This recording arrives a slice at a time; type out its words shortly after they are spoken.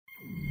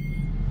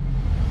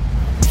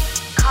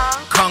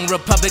Kong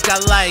Republic I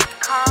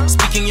like.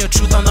 Speaking your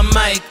truth on the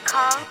mic.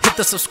 Hit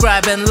the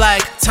subscribe and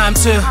like. Time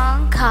to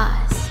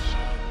Kongcast.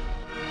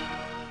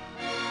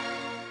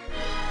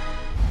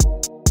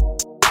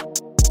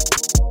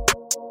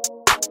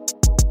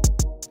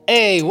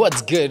 Hey,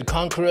 what's good,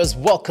 Conquerors?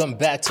 Welcome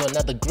back to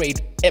another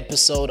great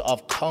episode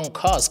of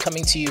Kongcast,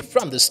 coming to you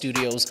from the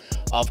studios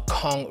of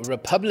Kong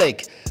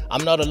Republic.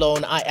 I'm not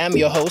alone, I am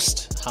your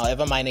host.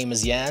 However, my name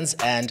is Jans,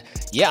 and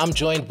yeah, I'm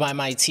joined by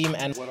my team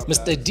and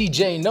Mr.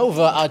 DJ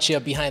Nova out here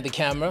behind the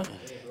camera,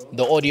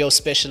 the audio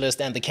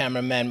specialist and the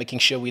cameraman, making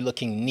sure we're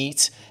looking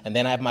neat. And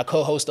then I have my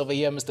co-host over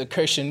here, Mr.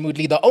 Kirshan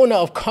Moodley, the owner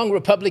of Kong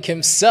Republic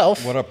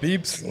himself. What up,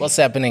 peeps? What's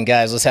happening,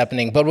 guys? What's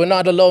happening? But we're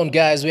not alone,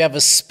 guys. We have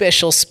a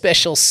special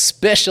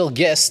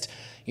guest.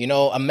 You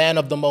know, a man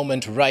of the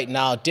moment right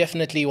now.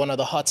 Definitely one of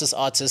the hottest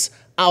artists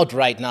out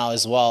right now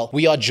as well.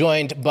 We are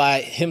joined by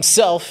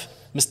himself,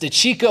 Mr.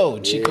 Chicco.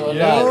 Chicco,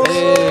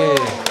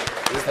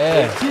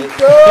 Hey.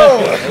 Chicco!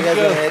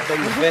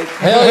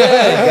 Hell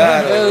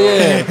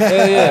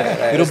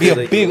yeah. It'll be a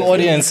big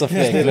audience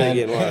effect, man.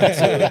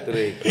 1, 2,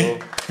 3, go.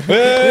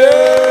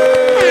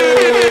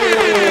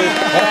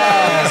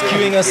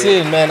 Queuing us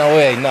in, man. Oh,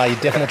 wait. No, you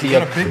definitely We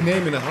got a big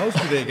name in the house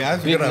today,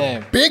 guys. We got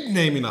a big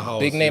name in the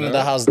house. Big name in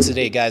the house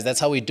today, guys. That's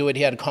how we do it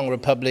here at Kong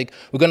Republic.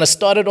 We're going to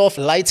start it off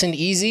light and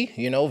easy,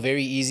 you know,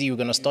 very easy. We're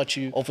going to start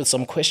you off with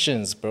some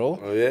questions, bro.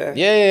 Oh, yeah?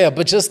 Yeah.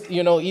 But just,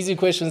 you know, easy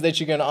questions that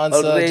you can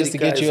answer just to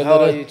get you a how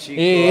little... are you,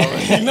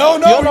 Chicco? No,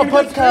 You're on a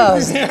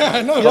podcast.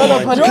 Yeah, no, You're on a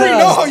you already podcast.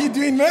 know how you're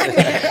doing, man.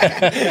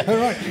 All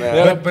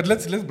right. But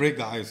let's break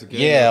the ice, okay?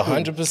 Yeah,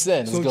 100%. So,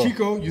 Let's go.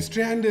 Chico, you're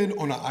stranded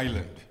on an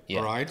island. Yeah.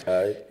 All right.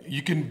 Alright.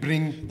 You can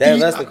bring. Damn,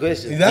 that's the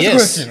question. That's Yes. the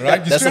question, right?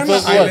 You're That's the stranded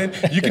first on an one. island.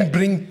 You can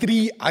bring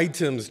 3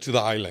 items to the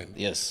island.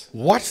 Yes.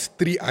 What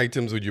 3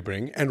 items would you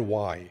bring and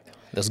why?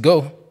 Let's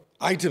go.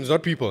 Items,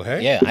 not people,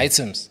 hey? Yeah,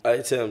 items.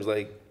 Items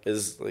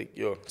is like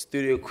your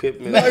studio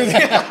equipment. That's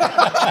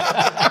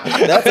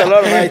a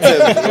lot of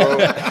items, bro.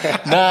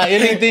 Nah,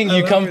 anything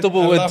you're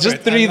comfortable with. Just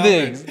 3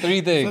 things.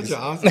 3 things. Such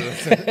an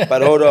answer.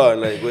 But hold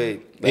on,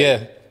 wait.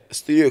 Yeah.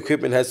 Studio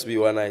equipment has to be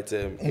 1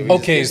 item. Can we just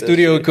Okay, get that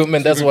studio straight?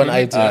 equipment, that's 1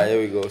 item. Here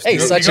we go. Hey,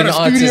 Studio- such We an got a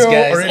artist, studio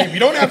guys. already. We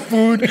don't have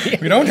food.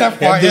 We don't have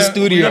fire. the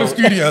studio. We got a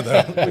studio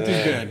though, which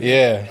is good.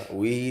 Yeah.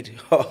 weed.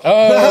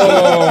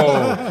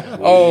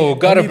 Oh,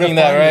 gotta bring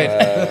that, right?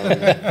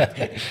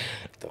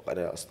 What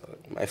else?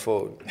 My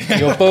phone.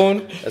 Your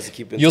phone. Let's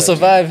keep in You'll touch.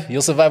 survive.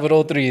 You'll survive with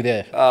all 3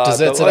 there. The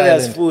Desserts one and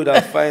has island. food,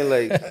 I'll find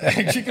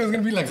Chico's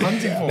gonna be like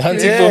hunting for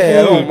Hunting Yeah, for I food.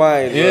 don't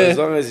mind. bro. Yeah. As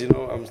long as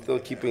I'm still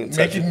keeping in touch.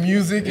 making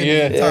music and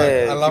Yeah.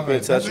 time. I love keep in it.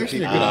 touch That's with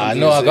actually a people. good answer.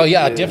 No, I go,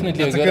 yeah, Yeah.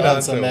 definitely That's a a good good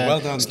answer, answer. man. Well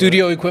done,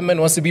 Studio equipment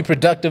wants to be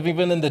productive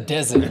even in the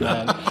desert,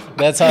 man.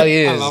 That's how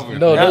he is. love it.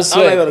 No, I'm no not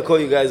sweat. gonna call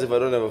you guys if I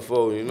don't have a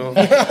phone, you know?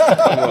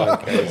 Come on,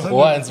 guys.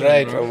 Once,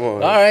 right? Come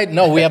on. All right.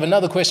 No, we have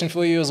another question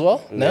for you as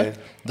well. No? Yeah.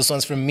 This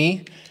one's from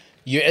me.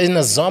 You're in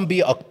a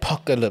zombie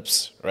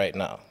apocalypse right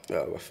now.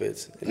 Yeah, my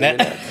fits.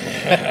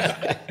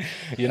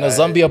 You're in a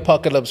zombie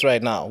apocalypse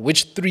right now.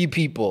 Which 3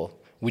 people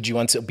would you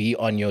want to be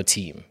on your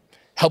team?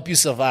 Help you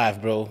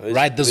survive, bro.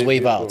 Ride this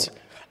wave out.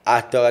 I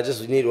thought I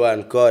just need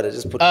one God. I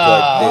just put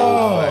God there.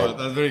 Oh,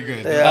 that's very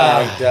good. Yeah,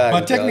 I'm done,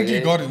 But technically,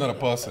 dog, God is not a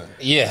person.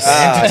 Yes.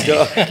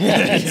 dog.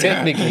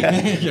 Technically.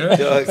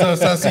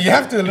 Yeah? So you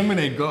have to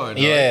eliminate God.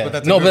 Yeah.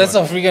 Right? No, but that's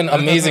a good freaking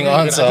one. amazing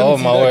That's a answer. very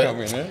good- Oh, I my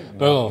didn't see that word. coming, eh?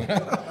 Bro.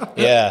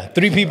 Yeah.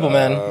 3 people,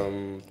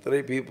 man.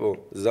 3 people.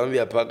 Zombie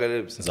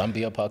apocalypse.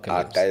 Zombie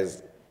apocalypse.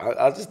 Guys,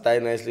 I'll just die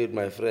nicely with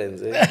my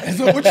friends. Eh?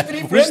 So which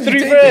 3 friends? Which 3 you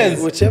taking?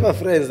 friends? Whichever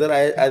friends that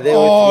are there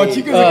Oh, with me.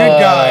 Chico's a good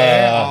guy.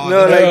 Eh? Oh,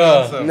 No, that's a good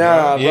like, answer,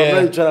 nah, Yeah. but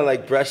I'm not trying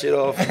to brush it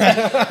off.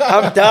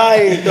 I'm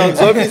dying, dog.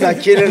 Zombies are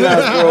killing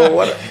us, bro.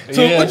 What?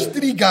 So Yeah. which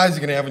 3 guys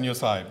you gonna have on your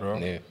side, bro?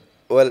 Yeah.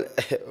 Well,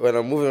 when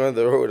I'm moving on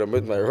the road, I'm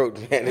with my road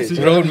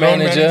manager. Road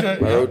manager.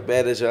 My road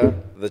manager,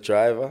 the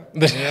driver.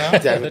 Yeah.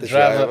 Damn The it, the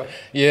driver. driver.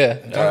 Yeah.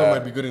 Driver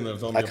might be good in the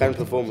zombie. I can't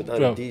perform without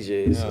Bro. a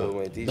DJ, so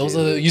my DJ. Those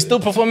are you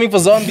still performing for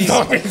zombies.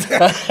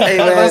 Hey,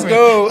 man. Let's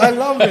go. I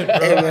love it, bro.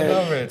 Hey, I man.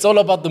 love it. It's all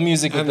about the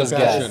music with And the this guy.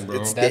 passion, bro.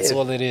 That's dead.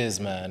 all it is,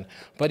 man.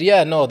 But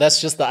yeah, no,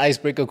 that's just the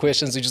icebreaker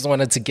questions. We just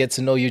wanted to get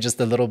to know you just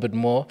a little bit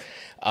more.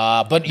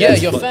 But yeah,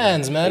 your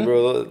fans, man.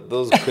 Bro,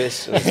 those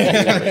questions.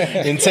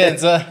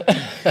 Intense, huh?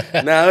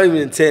 Nah, not even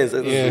intense.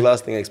 That's Yeah. the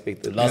last thing I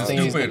expected. Last thing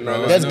is, Stupid,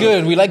 bro. that's No.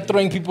 good. We like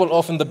throwing people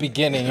off in the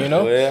beginning, you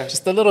know? Oh, yeah?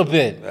 Just a little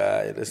bit.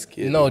 Let's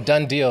get No,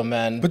 done deal,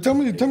 man. But tell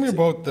me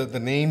about the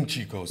name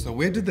Chico. So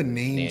where did the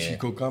name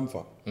Chico come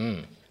from?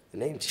 the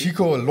name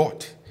Chico a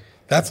lot.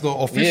 That's the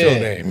official Yeah,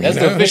 name. that's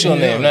you the know? official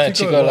name, right?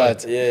 Chico a lot.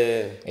 Lot.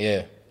 Yeah.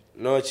 Yeah.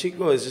 No,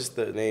 Chico is just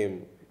the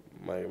name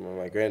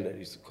my granddad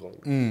used to call me.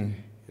 You know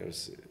what I'm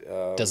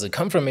saying? Does it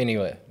come from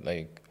anywhere?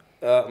 Like,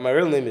 My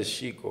real name is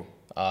Chicco.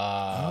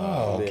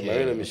 okay. My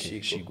real name is okay,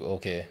 Chicco.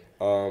 Okay.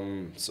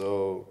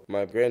 So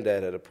my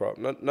granddad had a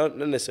problem. Not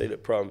necessarily a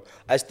problem.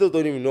 I still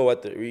don't even know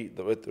what the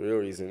real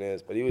reason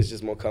is, but he was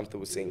just more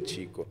comfortable saying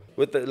Chico.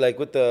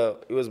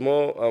 He was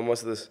more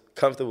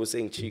comfortable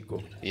saying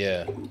Chico.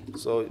 Yeah.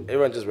 So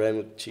everyone just ran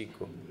with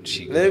Chico.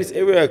 Chico. And then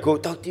everywhere I go,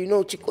 Doc, do you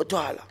know Chico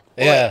Twala?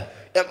 Yeah.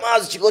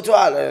 Maz Chicco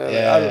Twala.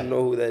 I don't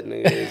know who that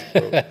nigga is,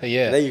 bro.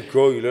 Yeah. And then you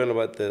grow, you learn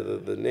about the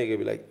nigga,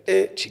 be like,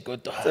 Chicco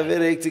it's a Twala.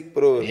 very hectic,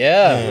 bro.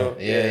 Yeah. You know?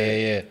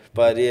 Yeah.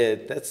 But yeah,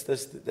 that's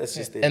just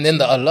it. And then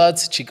the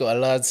alerts, Chicco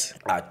alerts.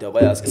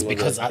 It's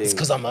It's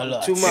because I'm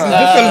alert. Too much.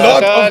 That's a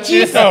lot of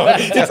Chico.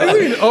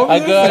 I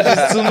got you,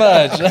 it's too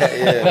much.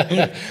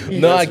 Yeah.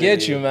 No, I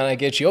get you, man. I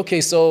get you.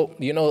 Okay, so,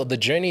 the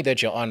journey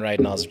that you're on right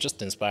now is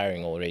just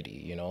inspiring already.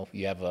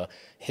 You have a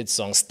hit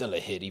song, still a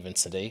hit even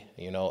today,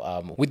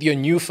 with your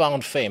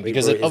newfound fame,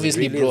 because Bro, it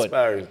obviously it's really brought.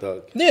 inspiring,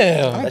 dog.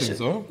 Yeah. I think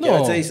so. Can I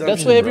No, tell you something,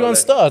 that's where everyone bro?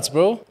 starts,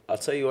 bro. I'll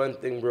tell you one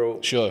thing, bro.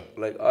 Sure.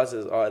 Like us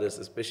as artists,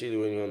 especially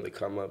when you're on the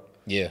come up,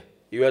 Yeah.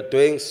 you are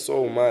doing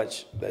so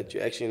much that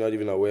you're actually not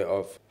even aware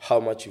of how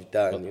much you've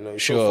done. You're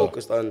Sure. so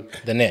focused on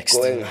The next.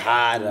 going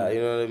harder.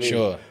 You know what I mean?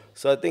 Sure.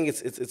 So I think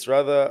it's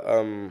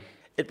rather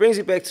it brings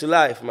you back to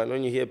life, man.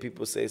 When you hear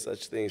people say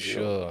such things, you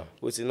know,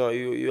 which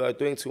you are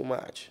doing too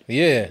much.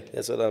 Yeah.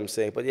 That's what I'm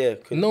saying. But yeah,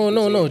 No.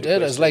 continue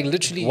That is question. like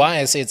literally why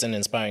I say it's an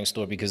inspiring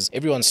story, because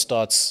everyone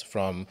starts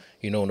from,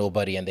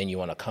 nobody, and then you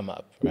want to come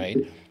up, right?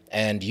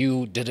 And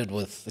you did it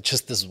with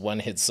just this one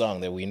hit song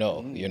that we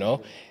know,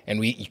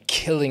 and you're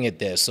killing it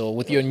there. So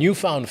with your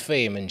newfound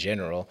fame in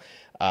general,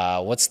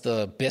 what's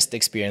the best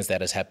experience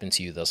that has happened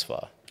to you thus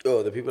far?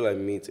 Oh, the people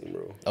I'm meeting,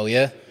 bro. Oh,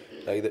 yeah?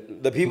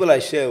 Like the people I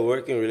share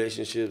working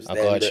relationships. I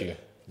got you.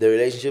 The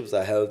relationships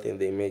are healthy and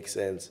they make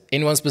sense.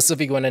 Anyone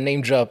specific want to name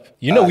drop?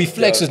 We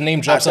flex with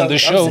name drops on the I'm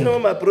show. sitting with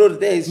my bro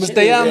today. He's Mr.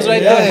 chilling Yams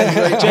right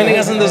there, joining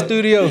us in the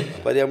studio.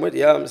 But yeah, I'm with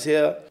Yams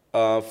here.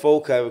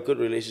 Folk, I have a good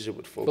relationship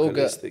with Folk. Folk,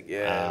 Holistic.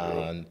 Yeah,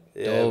 bro.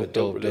 Yeah, we're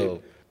dope.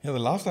 Yeah, the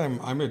last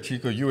time I met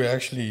Chico, you were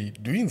actually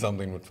doing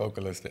something with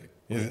Focalistic.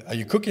 Are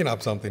you cooking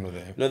up something with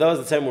him? No, that was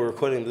the time we were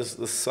recording this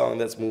song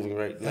that's moving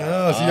right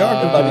now. Oh, so you are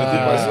cooking with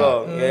My him.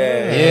 song.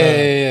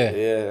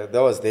 Yeah,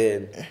 that was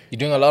then. You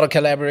doing a lot of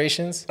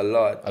collaborations? A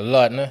lot. A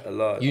lot, no? A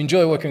lot. You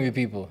enjoy working with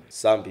people?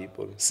 Some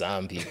people.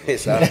 Some people.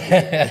 Some people.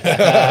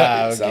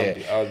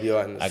 Okay. I'll be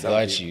honest. I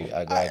got you.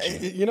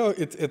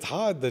 It's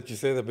hard that you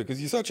say that, because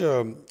you're such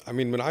a. I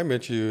mean, when I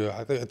met you,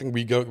 I think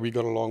we got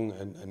along,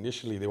 and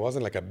initially there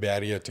wasn't like a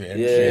barrier to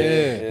entry.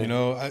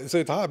 Yeah. So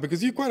it's hard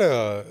because you're quite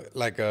a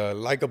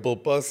likable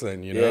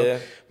person, Yeah.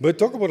 But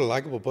talk about a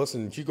likable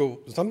person,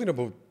 Chico.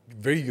 Something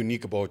very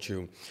unique about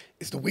you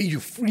is the way you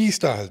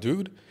freestyle,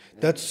 dude.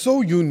 That's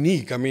so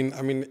unique. I mean,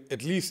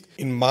 at least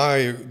in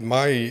my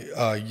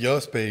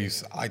year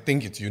space, I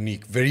think it's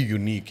unique, very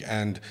unique,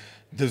 and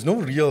there's no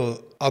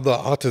real other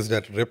artists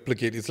that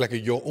replicate. It's like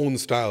your own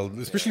style,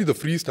 especially the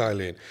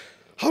freestyling.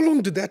 How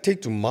long did that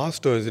take to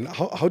master, and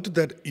how did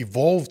that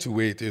evolve to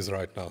where it is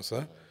right now,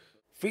 sir?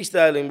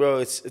 Freestyling, bro,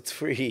 it's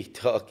free,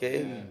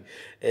 okay?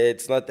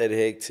 It's not that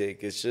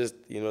hectic. It's just,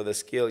 the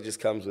skill just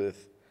comes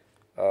with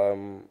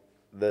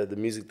the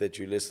music that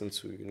you listen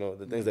to,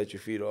 the things that you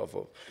feed off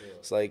of. Yeah.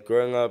 It's like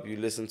growing up, you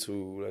listen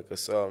to like a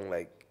song,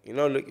 like,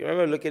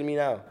 remember Look at Me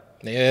Now?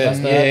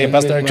 Yeah,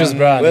 Pastor Chris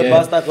Brown. Where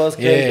Pastor goes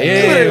crazy.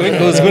 Yeah, it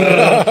goes good.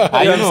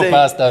 I know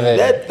Pastor, man.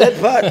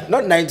 That part,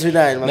 not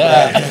 99, my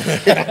man.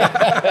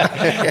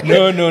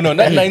 No, not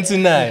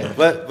 99.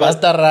 But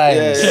Pastor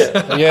rhymes.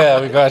 Yeah,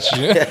 we got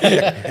you.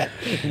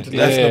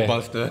 That's the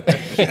Pastor.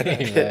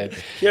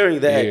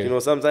 Hearing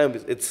that,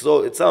 sometimes it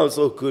sounds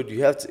so good,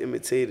 you have to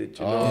imitate it,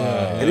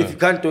 And if you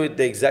can't do it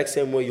the exact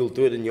same way, you'll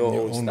do it in your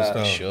own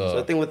style. Sure. So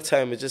I think with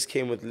time, it just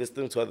came with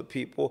listening to other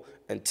people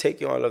and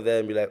taking all of that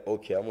and be like,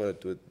 okay, I'm going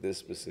to do it this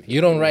specific. You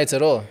don't write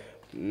at all?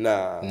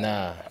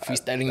 Nah.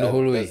 Freestyling the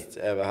whole way.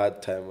 I have a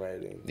hard time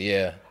writing.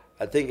 Yeah.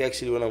 I think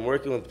actually when I'm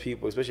working with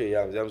people, especially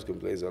Yams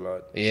complains a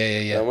lot.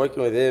 Yeah. When I'm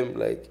working with him,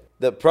 like,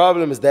 the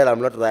problem is that I'm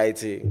not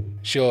writing.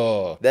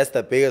 Sure. That's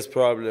the biggest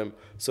problem.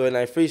 So when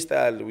I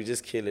freestyle, we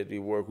just kill it, we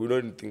work. We don't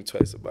even think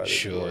twice about it.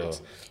 Sure. It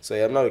works. So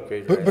yeah, I'm not a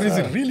great writer. But is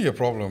it really a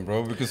problem,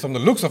 bro? Because from the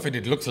looks of it,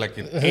 it looks like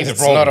it's a It's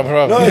problem. not a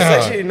problem. No, it's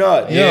actually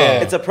not. Yeah.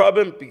 It's a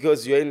problem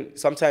because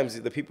sometimes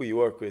the people you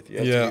work with, you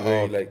have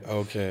to be very,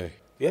 okay.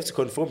 You have to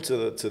conform to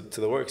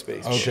the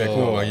workspace. Okay,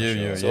 cool.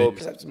 Yeah. So you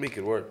just have to make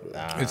it work. Bro.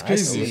 It's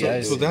crazy. I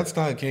see. So that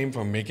style came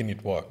from making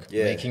it work.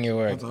 Yeah. Making it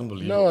work. That's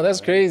unbelievable. No,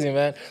 that's crazy,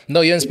 man.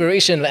 No, your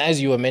inspiration,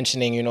 as you were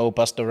mentioning,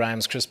 Busta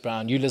Rhymes, Chris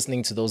Brown, you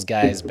listening to those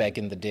guys back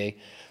in the day.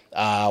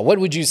 What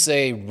would you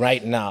say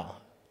right now?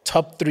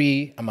 Top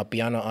 3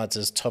 Amapiano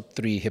artists, top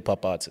 3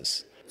 hip-hop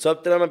artists.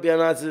 Top 3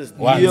 Amapiano artists.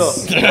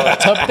 Once.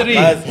 Top 3.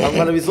 Guys, I'm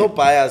going to be so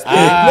biased. No,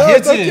 hit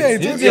it's okay,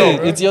 it's okay.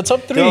 It's your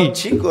top 3. Yo,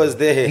 Chicco's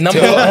there. Number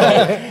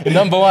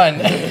 1.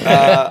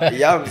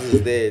 Yams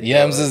is there.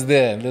 Yams is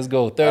there. Let's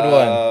go. Third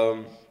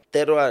one.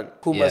 Third one.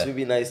 Who Yeah. must we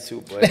be nice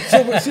to, boy?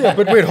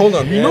 But wait, hold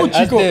on. We know ask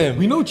Chico. them.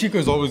 We know Chico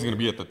is always going to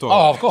be at the top.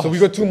 Oh, of course. So we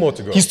got 2 more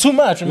to go. He's too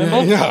much,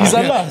 remember? He's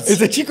a lot. It's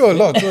a Chico a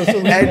lot. So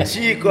we And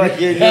Chicco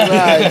again, you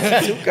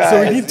guys. Two guys. so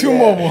we need 2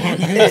 more.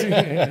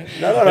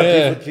 Not a lot of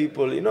beef with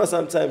people.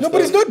 Sometimes. No, but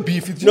it's not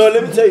beef. It's No,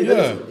 just, let me tell you.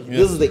 Yeah.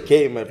 This is the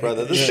game, my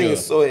brother. This thing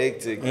is so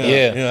hectic.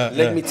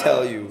 Let me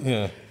tell you.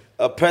 Yeah.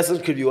 A person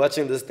could be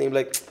watching this thing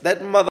like,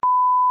 that mother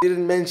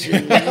didn't mention me.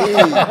 Take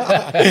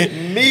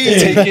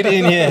it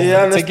in here. You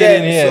understand? Take it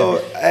in here.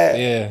 So,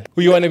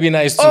 Who you want to be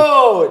nice to?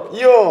 oh,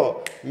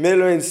 yo.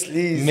 Mellow and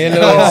Sleazy.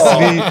 Mellow and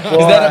Sleazy.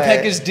 Is that a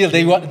package deal?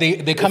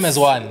 They come as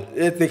one.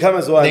 They come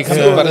as one. They come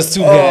as, but it's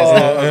two guys.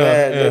 Oh,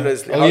 man. Mellow and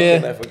Sleazy. How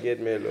can I forget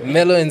Mellow?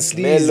 Mellow and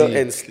Sleazy. Mellow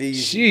and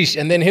Sleazy. Sheesh.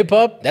 And then hip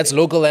hop, that's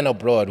local and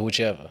abroad,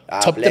 whichever.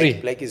 Top three.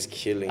 Black is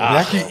killing.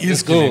 Blackie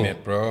is killing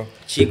it, bro.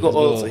 Chicco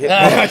also hip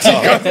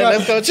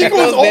hop. Chico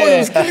was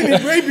always killing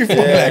it way before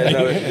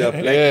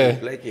Blackie.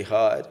 Blackie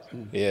hard.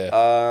 Yeah.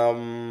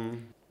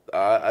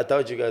 I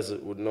thought you guys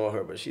would know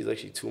her, but she's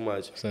actually too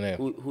much. What's her name?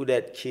 Who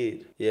that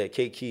kid? Yeah,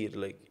 K Kid.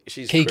 Like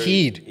she's K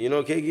crazy. Kid. You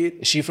know K Kid?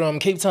 Is she from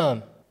Cape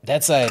Town?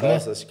 That side,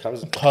 man. She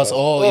comes.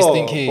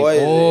 Eastern Cape. Boy,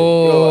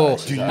 Oh,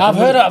 yo, I've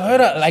heard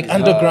her like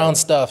underground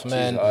stuff,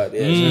 man. She's hard.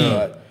 Yeah, she's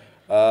hard.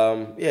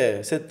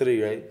 Yeah, said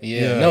 3, right?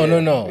 Yeah.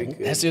 No.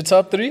 That's your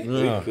top 3? We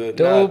good.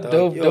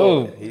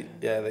 Dope.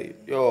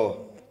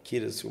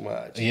 Kid is too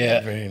much.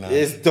 Yeah. Very nice.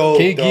 It's dope.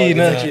 K Kid,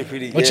 It's actually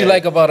pretty. what you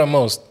like about her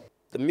most?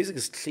 The music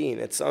is clean.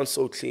 It sounds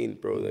so clean,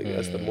 bro. Like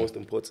that's the most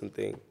important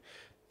thing.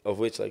 Of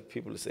which, like,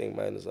 people are saying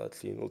mine is not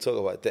clean. We'll talk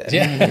about that.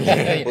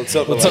 Yeah. we'll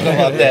talk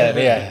about that.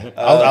 Yeah.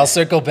 I'll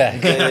circle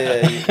back.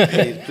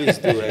 Yeah, please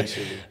do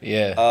actually.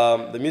 Yeah.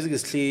 The music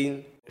is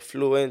clean,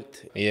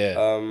 fluent.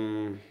 Yeah.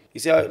 You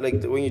see how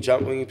like when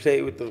you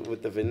play with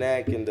the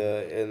vernac and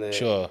the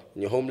Sure.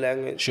 in your home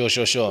language. Sure.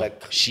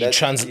 Like She it's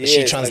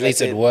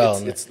translates like it well.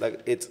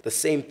 It's the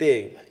same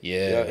thing.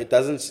 Yeah. You know, it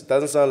doesn't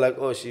sound like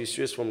she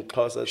switched from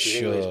Xhosa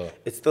to English.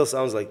 It still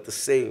sounds like the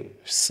same.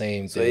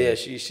 Same So thing. yeah,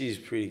 she's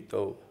pretty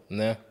dope.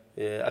 No.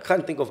 Yeah, I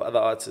can't think of other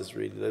artists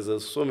really.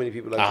 There's so many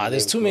people.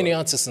 There's too many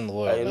artists in the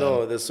world. I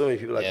know. There's so many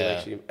people I can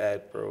actually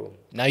add, bro.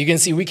 Now you can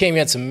see we came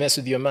here to mess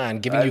with your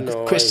mind, giving you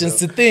questions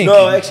to think.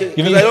 No, actually,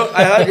 because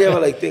I hardly ever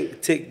like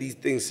take these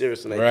things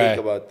serious when I think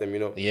about them. You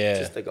know, Yeah.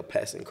 just like a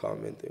passing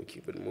comment and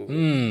keep it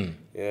moving.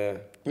 Yeah.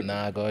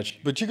 Nah, I got you.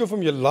 But Chico,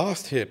 from your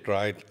last hit,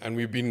 right? And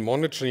we've been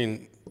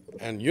monitoring,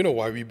 and you know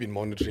why we've been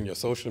monitoring your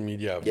social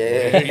media.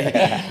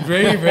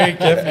 Very, very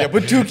carefully.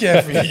 But too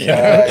carefully.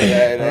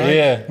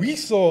 Yeah. We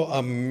saw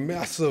a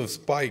massive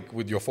spike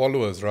with your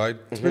followers, right?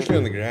 Especially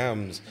on the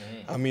grams.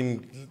 I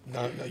mean,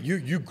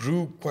 you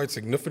grew quite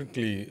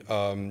significantly,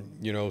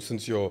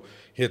 since your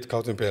hit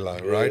Nkao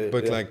Tempela, right?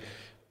 But like,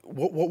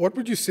 what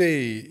would you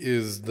say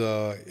is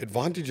the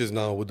advantages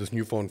now with this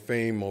newfound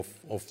fame of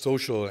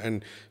social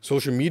and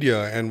social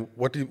media, and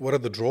what are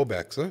the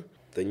drawbacks? Huh?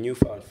 The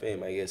newfound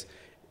fame, I guess,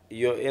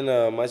 you're in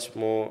a much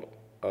more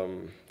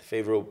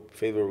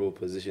favorable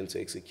position to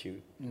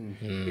execute.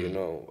 You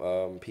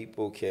know,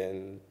 people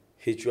can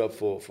hit you up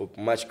for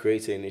much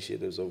greater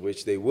initiatives of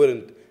which they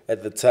wouldn't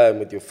at the time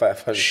with your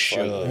 500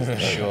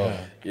 followers. Sure.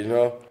 You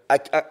know, I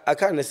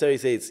can't necessarily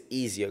say it's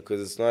easier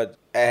because it's not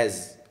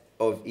as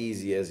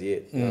easy as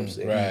yet. You know what I'm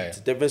saying? Right. It's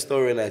a different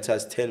story when I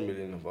touch 10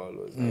 million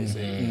followers. You know what I'm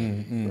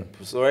saying?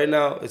 So right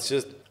now, it's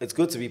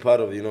good to be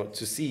part of,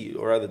 to see,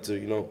 or rather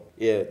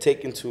to,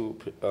 take into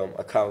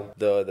account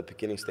the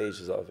beginning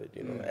stages of it.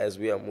 You know, as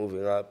we are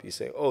moving up, you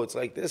say, oh, it's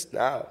like this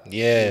now.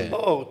 Yeah.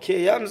 Oh,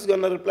 okay, I'm just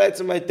gonna reply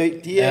to my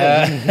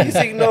DM. Please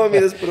ignore me,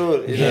 this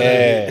bro. You know what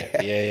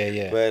I mean?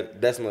 Yeah. But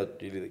that's not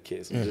really the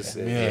case. I'm just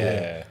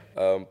saying.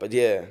 But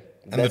yeah.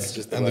 And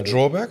the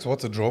drawbacks?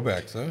 What's the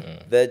drawbacks? Huh?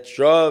 The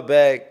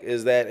drawback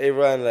is that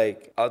everyone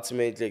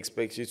ultimately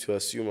expects you to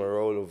assume a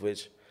role of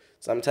which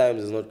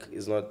sometimes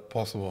is not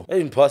possible. Not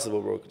impossible,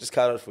 bro. Just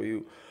cut out for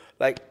you.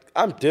 Like,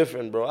 I'm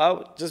different,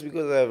 bro. Just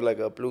because I have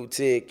a blue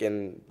tick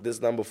and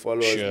this number of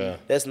followers,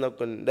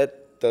 that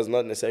does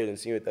not necessarily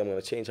insinuate that I'm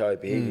gonna change how I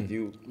behave with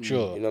you.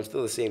 Sure. I'm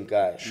still the same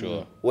guy.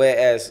 Sure.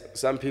 Whereas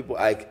some people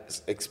are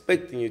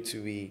expecting you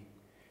to be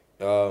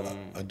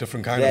a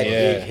different kind that of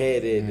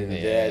big-headed and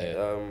that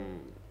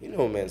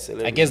man.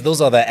 Celebrity. I guess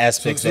those are the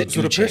aspects that so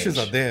do the pressures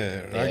change. are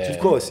there, right? Of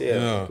course, it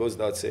goes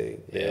without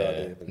saying.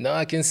 No,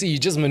 I can see you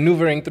just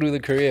maneuvering through the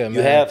career, man.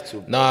 You have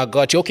to. No, I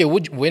got you. Okay,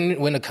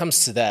 when it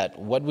comes to that,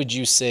 what would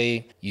you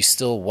say you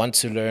still want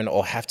to learn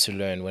or have to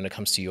learn when it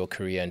comes to your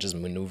career and just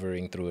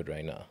maneuvering through it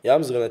right now?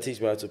 Yams gonna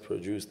teach me how to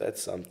produce.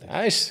 That's something.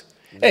 Nice.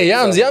 Hey,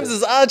 Yams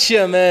is out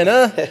here, man,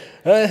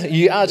 huh?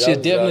 You out here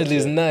definitely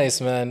is nice,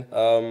 man.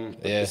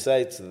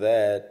 Besides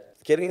that,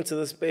 getting into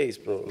the space,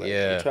 bro.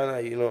 I'm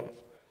trying to,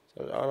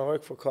 I want to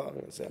work for Kong.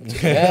 Work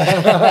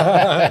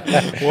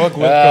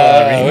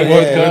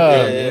with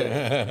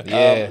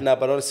Kong.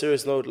 But on a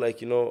serious note,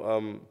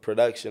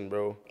 production,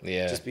 bro.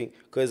 Yeah. Just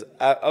because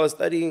I was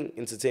studying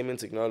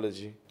entertainment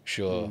technology.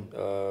 Sure.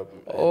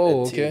 At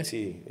TUT.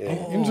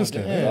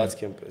 Interesting. Arts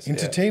campus.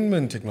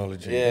 Entertainment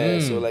technology. Yeah,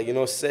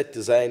 so set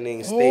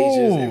designing,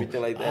 stages,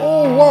 everything like that.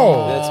 Oh,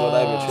 wow. That's what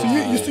I'm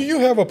interested in. You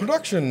have a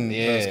production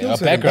skill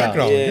set and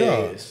background.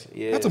 Yes.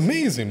 That's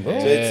amazing, bro.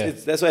 So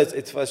that's why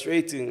it's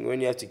frustrating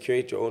when you have to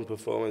create your own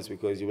performance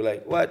because you're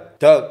like, what?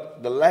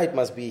 Doug, the light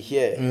must be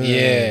here.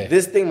 Yeah.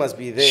 This thing must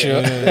be there.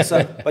 Sure.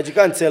 But you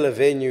can't tell a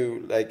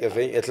venue, a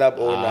club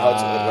owner how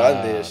to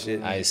run their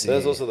shit. I see.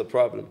 That's also the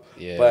problem.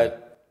 Yeah.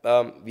 But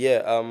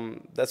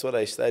that's what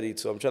I studied,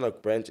 so I'm trying to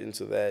branch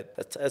into that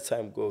as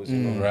time goes.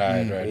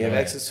 Right. You have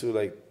access to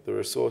the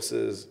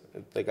resources,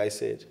 like I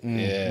said.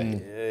 Yeah.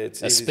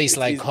 It's a space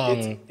like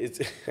Kong.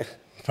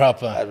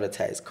 Proper.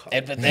 Advertise Kong.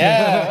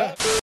 Yeah.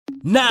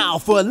 Now,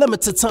 for a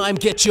limited time,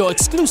 get your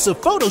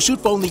exclusive photo shoot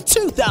for only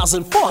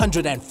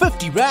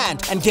 2,450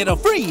 Rand and get a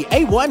free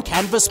A1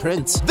 canvas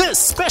print. This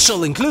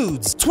special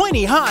includes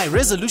 20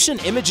 high-resolution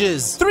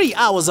images, 3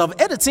 hours of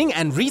editing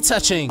and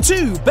retouching,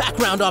 2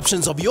 background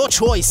options of your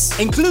choice,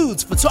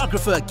 includes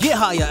photographer, gear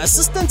hire,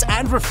 assistant,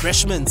 and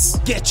refreshments.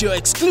 Get your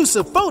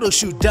exclusive photo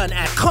shoot done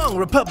at Kong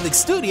Republic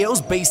Studios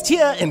based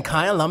here in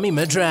Kyalami,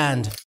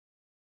 Midrand.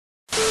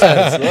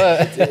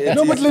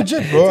 No, but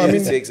legit, bro. I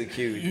mean, to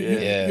execute.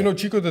 Yeah. you know,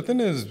 Chicco, the thing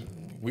is,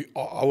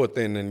 our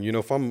thing, and you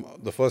know, from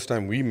the first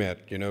time we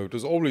met, you know, it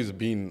was always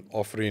been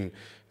offering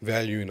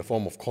value in the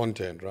form of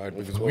content, right?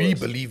 Because we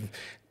believe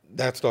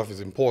that stuff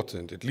is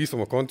important, at least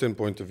from a content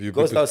point of view.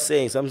 Goes without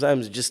saying,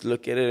 sometimes you just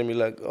look at it and be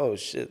like, oh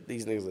shit,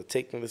 these niggas are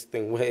taking this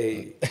thing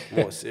way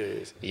more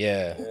serious.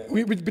 Yeah.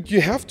 But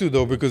you have to,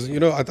 though, because, you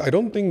know, I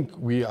don't think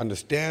we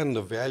understand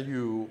the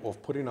value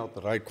of putting out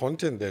the right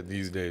content there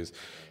these days.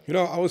 You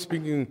know, I was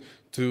speaking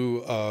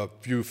to a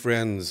few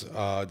friends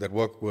that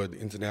work with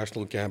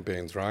international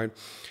campaigns, right?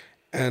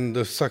 And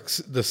the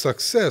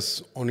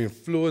success on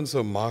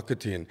influencer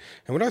marketing,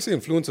 and when I say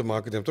influencer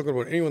marketing, I'm talking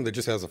about anyone that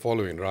just has a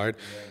following, right?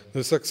 Yeah.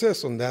 The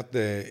success on that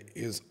there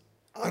is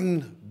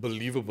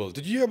unbelievable.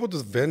 Did you hear about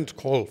this event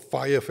called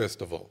Fire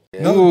Festival?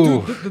 Yeah.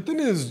 Now, dude, the thing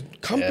is,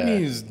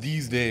 companies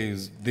these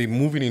days, they're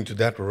moving into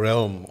that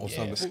realm of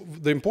something.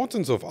 The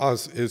importance of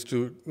us is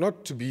to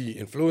not to be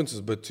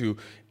influencers, but to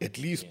at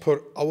least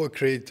put our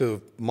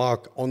creative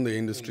mark on the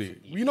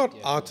industry. We're not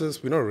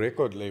artists, we're not a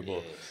record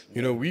label.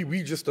 You know,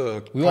 we just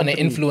we want to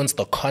influence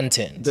the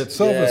content. That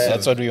services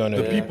that's what we want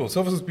to do. People,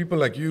 services people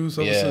like you,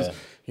 services,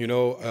 you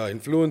know,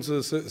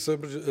 influencers,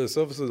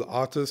 services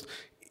artists.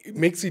 It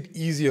makes it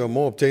easier,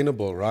 more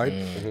obtainable, right?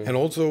 Mm-hmm. And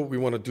also, we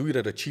want to do it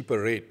at a cheaper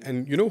rate.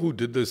 And you know who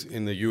did this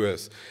in the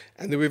US?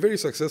 And they were very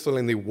successful,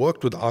 and they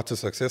worked with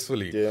artists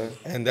successfully. Yeah.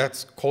 And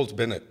that's Colt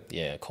Bennett.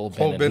 Yeah, Colt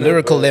Bennett.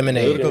 Lyrical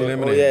Lemonade. Lyrical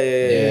Lemonade.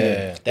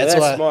 Oh, yeah.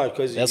 That's smart,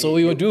 because that's what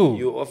we would do.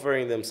 You're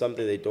offering them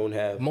something they don't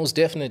have. Most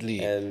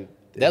definitely. And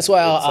that's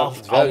why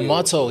our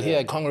motto here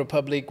at Kong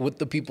Republic, with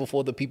the people,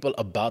 for the people,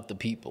 about the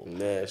people.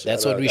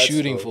 That's what we're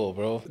shooting for,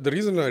 bro. The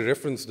reason I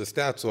referenced the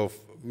stats of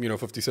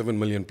 57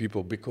 million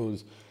people,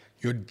 because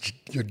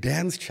your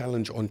dance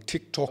challenge on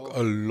TikTok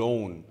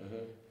alone,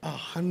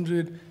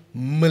 100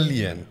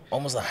 million.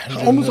 Almost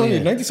 100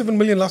 million. 97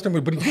 million last time,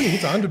 but it's going to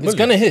hit 100 million. It's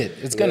going to hit.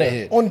 It's going to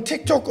hit. On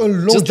TikTok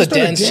alone, just a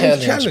dance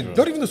challenge.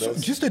 Not even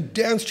just a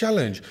dance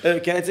challenge.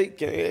 Can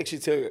I actually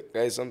tell you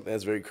guys something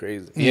that's very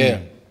crazy?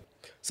 Yeah.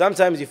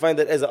 Sometimes you find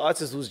that as an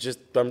artist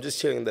I'm just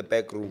chilling in the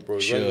back room, bro.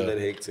 It's not that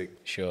hectic.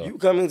 Sure. You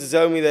coming to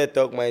tell me that,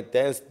 dog, my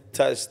dance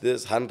touched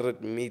this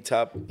 100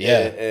 meetup.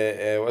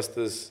 Yeah. What's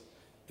this?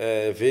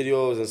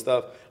 Videos and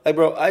stuff. Like,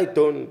 bro, I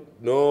don't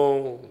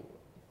know,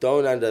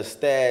 don't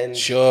understand.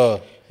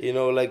 Sure. You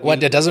know, like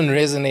what that doesn't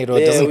resonate or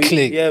doesn't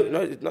click. Yeah,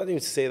 not even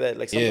to say that.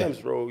 Like sometimes,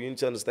 bro, you need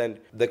to understand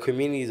the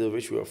communities of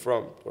which we are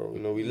from, bro. You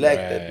know, we lack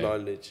that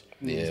knowledge.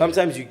 Yeah.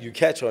 Sometimes you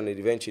catch on it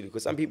eventually,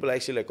 because some people are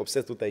actually like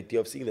obsessed with the idea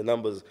of seeing the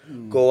numbers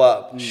go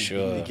up.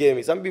 Sure. You get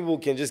me? Some people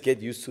can just get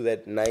used to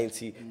that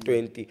 90,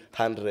 20,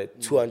 100,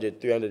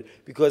 200, 300,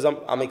 because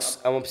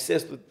I'm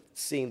obsessed with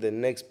seeing the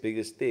next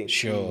biggest thing.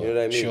 Sure. You know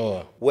what I mean?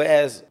 Sure.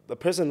 Whereas the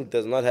person who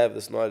does not have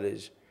this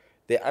knowledge,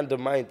 they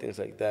undermine things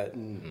like that.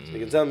 So you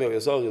can tell me, your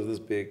song is this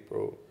big,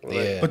 bro.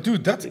 Yeah. But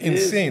dude, that's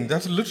insane.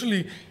 That's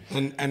literally,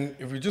 and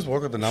if we just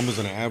work out the numbers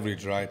on an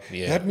average, right?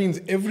 Yeah. That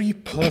means every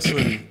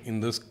person in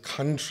this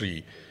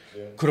country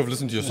could have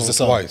listened to your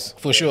song twice.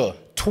 For sure.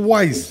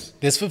 Twice.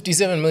 There's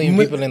 57 million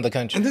people in the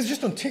country. And this is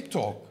just on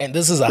TikTok. And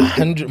this is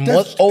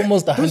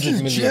almost 100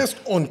 million. This is just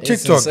on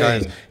TikTok,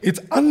 guys. It's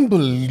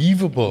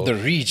unbelievable. The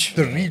reach.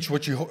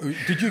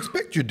 Did you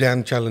expect your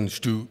dance challenge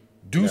to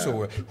do so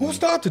well? Who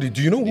started it?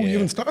 Do you know who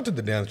even started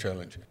the dance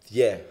challenge?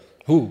 Yeah.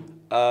 Who?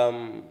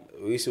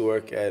 We used to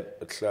work at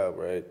a club,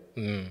 right?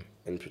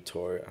 In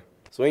Pretoria.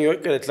 So when you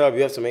work at a club,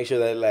 you have to make sure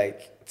that,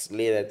 like, it's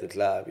late at the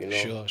club, you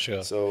know?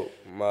 Sure. So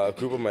a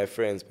group of my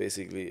friends,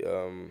 basically,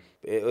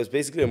 it was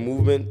basically a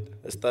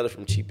movement that started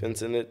from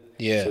Cheapins in it.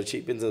 Yeah. So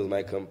Cheapins is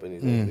my company,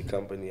 the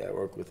company I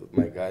work with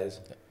my guys.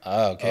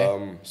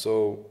 Okay.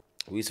 So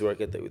we used to work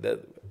at that.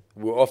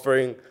 We were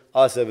offering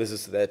our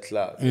services to that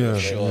club. Yeah,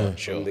 sure.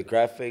 From the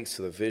graphics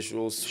to the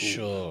visuals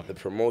to the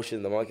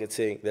promotion, the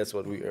marketing, that's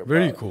what we are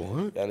Very about. cool,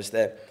 huh? You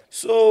understand?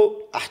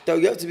 So,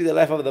 you have to be the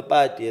life of the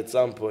party at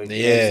some point.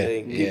 You know what I'm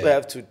saying? People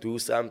have to do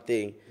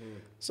something.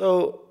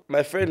 So,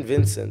 my friend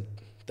Vincent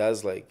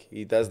does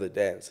the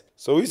dance.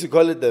 So, we used to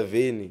call it the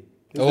Vini.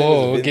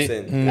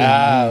 Okay.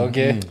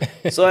 Okay.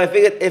 So, I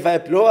figured if I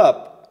blow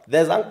up,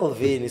 there's Uncle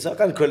Vini, so I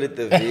can't call it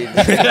the Vini.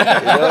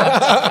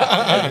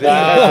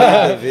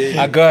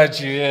 I got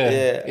you,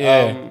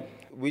 yeah.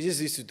 We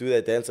just used to do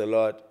that dance a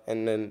lot.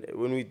 And then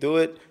when we do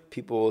it,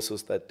 people also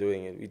start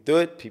doing it. We do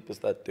it, people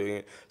start doing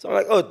it. So I'm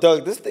like, oh,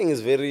 dog, this thing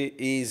is very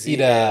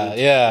easy.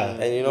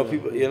 And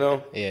people,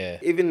 Yeah.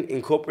 Even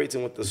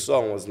incorporating with the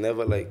song was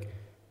never like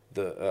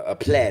a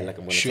plan, like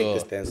I'm gonna Sure.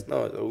 take this dance.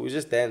 No, we were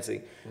just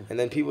dancing, and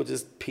then people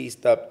just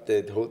pieced up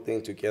the whole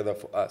thing together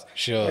for us.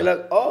 Sure. We're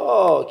like,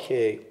 oh,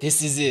 okay,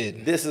 This is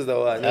it. this is the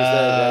one. This is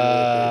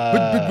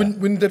the But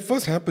when that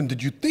first happened,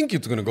 did you think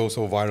it's going to go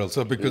so viral,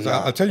 sir? Because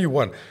I'll tell you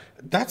what,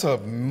 that's a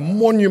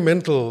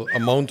monumental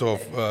amount of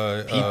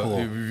People.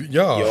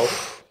 yeah. Yo,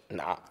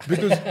 nah.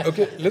 Because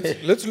okay,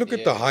 let's look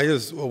at the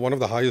highest, one of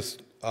the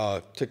highest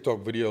TikTok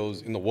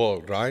videos in the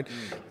world, right?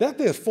 That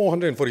there's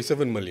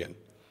 447 million.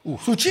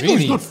 So Chicco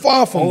really? is not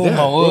far from Oh, that, my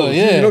bro. word,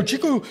 yeah. You know,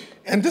 Chicco,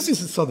 and this is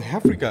South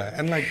Africa,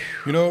 and like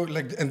you know,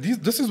 like, and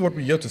this is what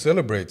we're here to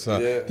celebrate, sir.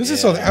 Yeah. This is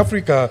South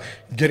Africa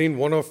getting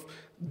one of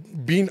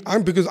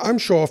because I'm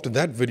sure after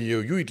that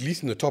video, you at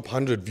least in the top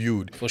 100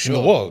 viewed For in sure.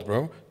 the world,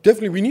 bro.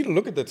 Definitely, we need to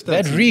look at that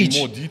That stats reach. in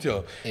more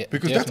detail Yeah,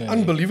 because that's definitely.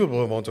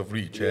 unbelievable amount of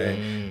reach, eh?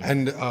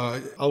 And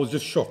I was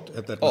just shocked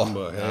at that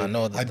number. I eh?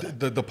 know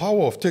The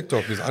power of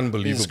TikTok is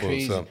unbelievable,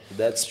 crazy. sir.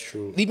 That's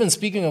true. Even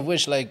speaking of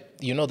which, like,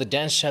 you know, the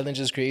dance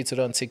challenges created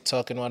on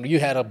TikTok and one, you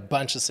had a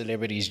bunch of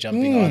celebrities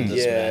jumping on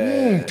this,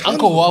 man.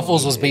 Uncle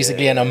Waffles was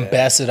basically an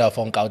ambassador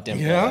for Nkao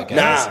Tempela. Yeah? I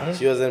guess. Nah,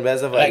 she was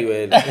ambassador for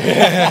Adiwele.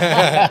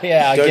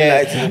 Yeah, Don't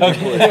lie okay. to the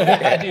people.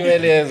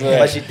 But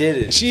But she did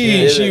it. She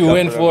did it a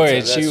went couple for of it.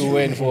 times. She That's true.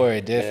 went for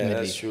it, definitely. Yeah,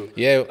 that's true.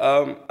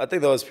 Yeah. I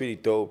think that was pretty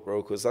dope,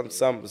 bro. Because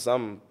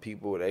some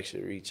people would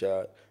actually reach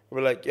out.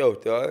 We're like, yo,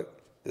 dog,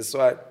 this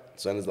one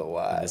is the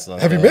why. It's not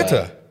Have you the- met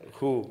her?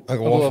 Who?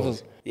 Uncle Uncle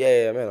Waffles.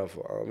 Yeah,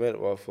 I met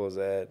Waffles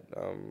at.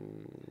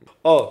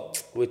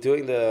 We're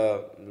doing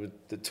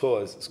the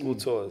tours, school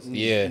tours.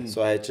 Yeah.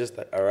 So I had just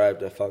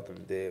arrived. I found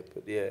them there,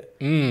 but yeah.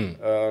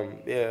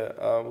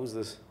 Who's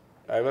this?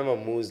 I remember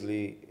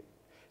Moosley.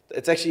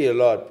 It's actually a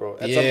lot, bro.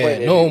 At some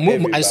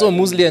point, I saw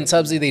everybody- Musli and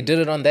Tabzi, they did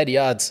it on that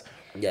yards.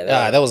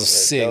 Yeah, that was yeah,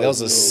 sick. That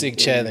was a sick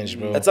challenge,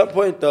 bro. At some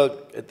point, dog,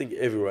 I think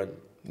everyone.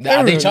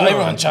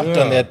 Everyone jumped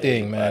on that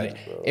thing, man. Right,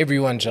 bro.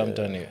 Everyone jumped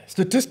on it.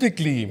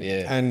 Statistically,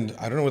 Yeah. and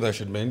I don't know whether I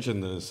should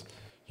mention this.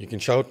 You can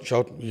shout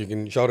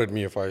at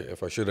me if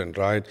I shouldn't,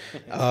 right?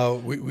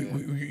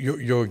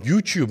 Your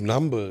YouTube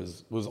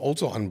numbers was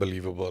also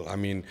unbelievable. I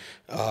mean,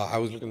 I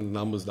was looking at the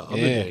numbers the other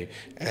day,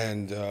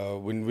 and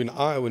when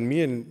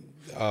me and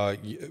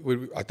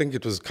I think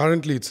it was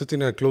currently it's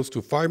sitting at close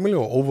to 5 million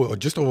or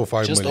just over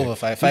 5 Just million. over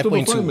 5, Just over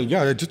 5.2. million.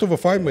 Yeah, just over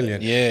 5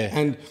 million. Yeah.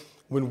 And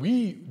when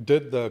we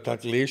did the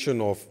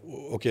calculation of,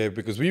 okay,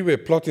 because we were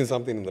plotting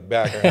something in the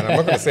back, and I'm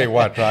not going to say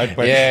what, right?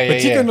 But, but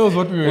Chicco knows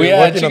what we were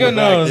working on the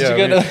back. Chicco knows.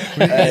 You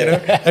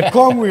know, at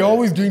Kong, we're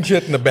always doing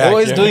shit in the back.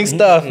 Always yeah. doing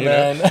stuff, You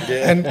know?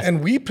 man.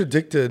 And we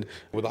predicted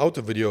without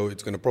the video,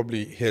 it's going to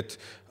probably hit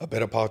a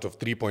better part of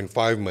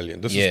 3.5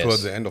 million. This Yes. is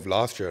towards the end of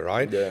last year,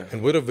 right? Yeah.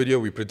 And with a video,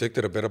 we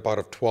predicted a better part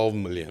of 12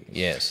 million.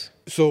 Yes.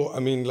 So, I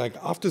mean, like,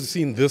 after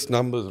seeing this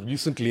numbers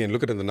recently and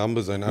look at the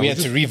numbers, and We had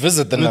to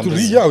revisit the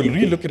numbers. We'll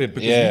re-look at it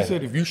because Yeah. we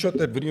said if you shot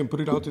that video and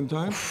put it out in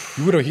time,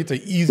 you would have hit an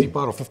easy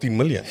part of 15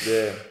 million.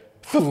 Yeah.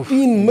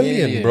 15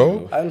 million,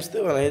 bro. I'm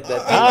still gonna hit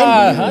that.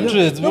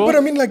 Hundreds, bro. No, but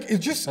I mean, like,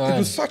 it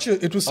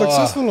was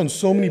successful on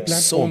so many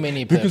platforms. So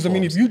many Because I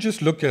mean, if platforms. you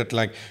just look at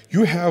like,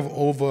 you have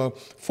over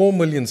 4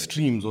 million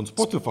streams on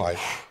Spotify.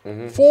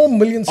 4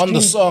 million streams On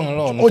the song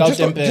alone, Oh, Nkao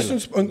just on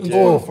Tempela. on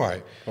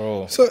Spotify.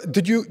 Bro. So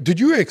did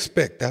you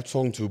expect that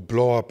song to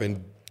blow up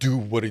and do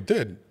what it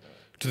did,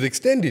 to the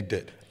extent it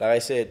did? Like I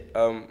said,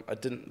 I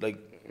didn't like.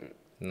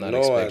 Not no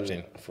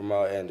expecting. one from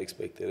our end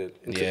expected it.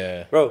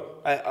 Yeah. Bro,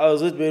 I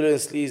was with Mellow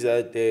and Sleazy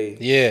that day.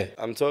 Yeah.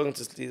 I'm talking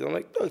to Sleazy. I'm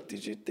like, dog,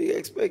 did you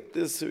expect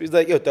this? He's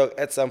like, yo, dog,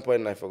 at some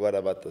point I forgot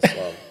about the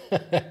song.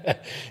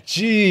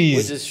 Jeez.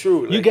 Which is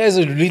true. You Like, guys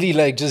are really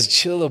like just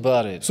chill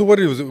about it. So what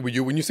it was,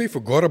 when you say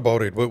forgot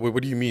about it,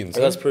 what do you mean? it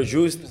sir? was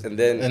produced and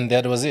then. And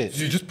that was it.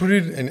 You just put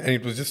it and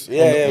it was just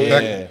yeah, on the yeah,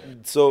 back. yeah.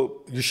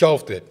 So You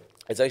shelved it.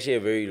 it's actually a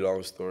very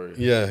long story.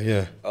 Yeah,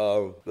 yeah.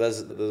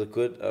 There's a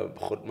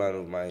good man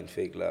of mine,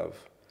 Fake Love.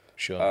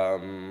 Sure.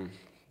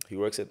 He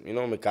works at,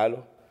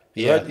 Mikalo?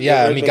 You Yeah, heard- you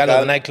yeah, heard Mikalo,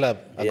 the nightclub.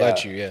 I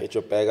got you, yeah. Get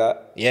your bag out.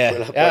 Yeah.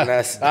 Pull up Yeah. on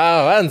us.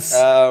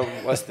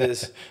 Once. What's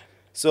this?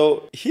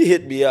 So he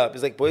hit me up.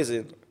 He's like,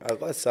 Poison, I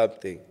got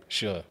something.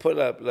 Sure. Put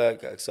up,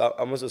 like, so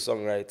I'm also a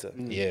songwriter.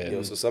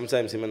 Yeah. So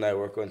sometimes him and I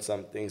work on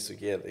some things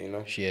together,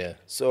 Yeah.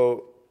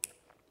 So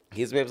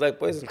his mate's like,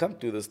 Poison, come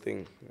do this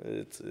thing.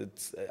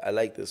 I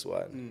like this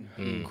one.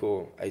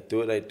 Cool. I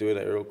do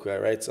it real quick. I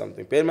write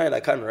something. Bear in mind,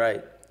 I can't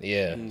write.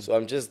 Yeah. So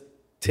I'm just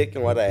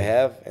taking what I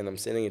have and I'm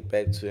sending it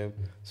back to him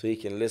so he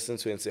can listen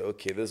to it and say,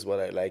 okay, this is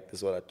what I like, this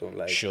is what I don't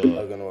like. Sure.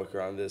 I'm going to work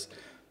around this.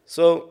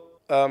 So,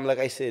 like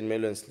I said,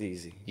 Mellow and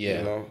Sleazy.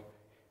 Yeah.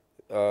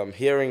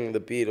 Hearing the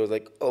beat, I was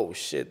like, oh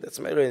shit, that's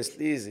Mellow and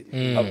Sleazy.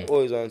 I've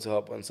always wanted to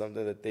hop on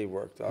something that they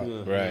worked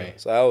on. Right.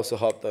 So I also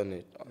hopped on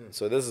it.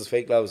 So this is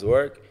Fake Love's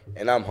work,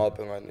 and I'm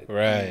hopping on it.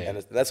 Right.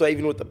 And that's why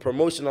even with the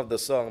promotion of the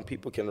song,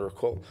 people can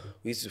recall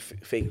we used to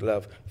Fake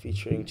Love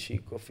featuring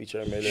Chicco,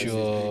 featuring Mellow and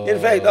Sure. Sleazy. In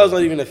fact, that was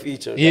not even a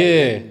feature.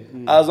 Yeah.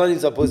 I was not even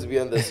supposed to be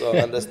on the song.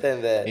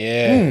 Understand that?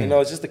 Yeah.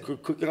 It's just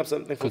cooking up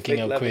something for Cooking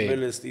Fake up Love quick. and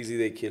Mellow and Sleazy,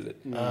 they kill it.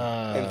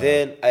 And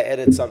then I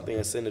edited something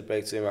and sent it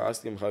back to him. I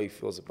asked him how he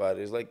feels about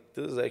it. He's like,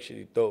 this is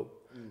actually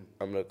dope.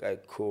 I'm like,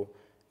 alright, cool.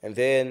 And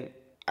then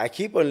I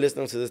keep on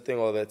listening to this thing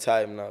all the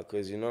time now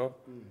because, you know,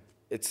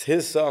 it's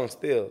his song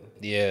still.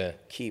 Yeah.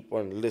 Keep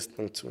on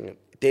listening to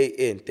it day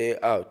in, day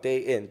out, day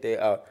in, day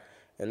out.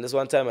 And this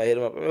one time I hit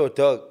him up, yo,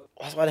 dog,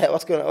 what's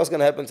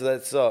gonna happen to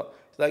that song?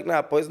 He's like,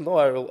 nah, boys, no,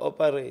 I will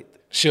operate.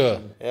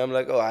 Sure. And I'm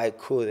like, oh, all right,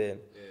 cool then.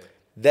 Yeah.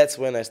 That's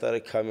when I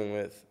started coming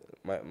with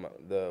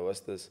the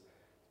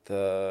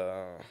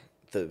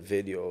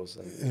videos.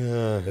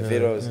 The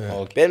videos. Yeah.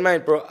 Okay. Bear in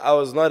mind, bro, I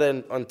was not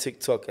on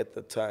TikTok at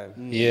the time.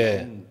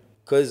 Yeah.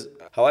 Because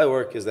how I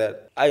work is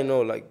that I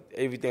know, like,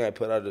 everything I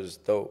put out is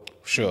dope.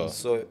 Sure.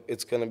 So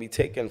it's going to be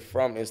taken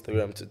from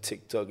Instagram to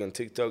TikTok, and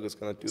TikTok is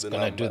going to do the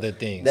numbers. Do the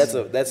things.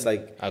 That's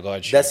like, I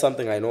got you. That's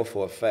something I know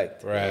for a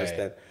fact. Right. You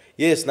understand?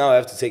 Yes, now I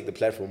have to take the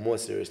platform more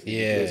seriously.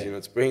 Yeah. Because, you know,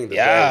 it's bringing the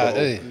Yeah.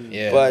 brand home.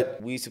 Yeah. But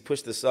we used to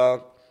push the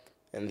song,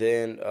 and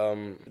then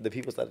the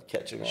people started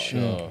catching on.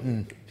 Sure.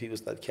 People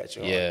started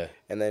catching Yeah. on.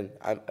 And then,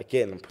 I'm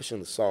pushing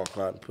the song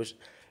hard,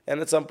 and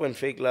at some point,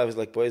 Fake Love is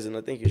like, boys, and I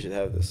think you should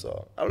have this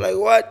song. I'm like,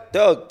 what?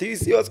 Dog, do you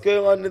see what's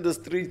going on in the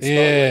streets?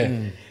 Yeah.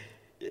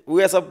 Like,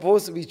 we are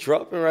supposed to be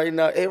dropping right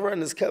now.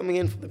 Everyone is coming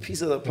in for the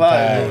piece of the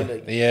pie. Bro.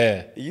 Like,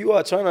 yeah. You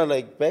are trying to,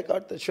 like, back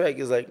out the track.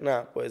 It's like,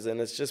 nah, boys,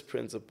 and it's just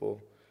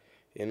principle.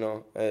 You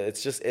know,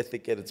 it's just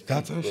ethic at its peak.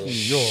 That's actually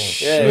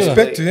bro.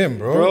 Respect to him,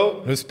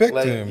 bro. Respect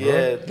like, to him, bro.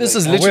 Yeah, This like,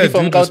 is literally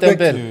from Nkao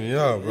Tempela.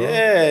 Yeah, bro.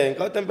 Yeah,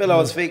 Nkao Tempela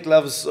was Fake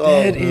Love's song.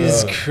 That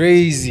is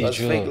crazy, That's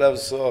Joe. Fake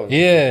Love's song.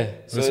 Yeah.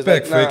 So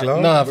Respect, it's like, Fake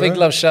Love. Nah, bro. Fake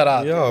Love, shout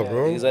out. Yeah,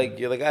 bro. He's like,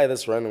 you're the guy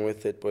that's running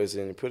with it, boys,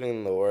 and you're putting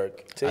in the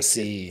work. Take I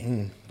see.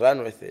 it,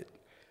 run with it.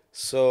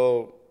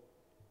 So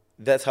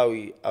that's how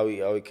we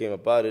came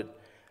about it.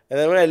 And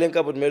then when I link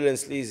up with Mellow and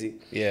Sleazy,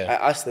 Yeah.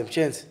 I asked them,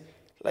 Chance,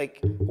 like,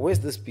 where's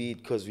this beat?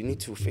 Because we need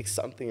to fix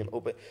something and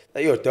open.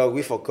 Like, yo, dog,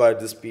 we forgot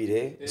this beat,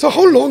 eh? So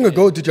how long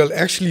ago did y'all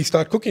actually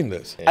start cooking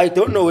this? I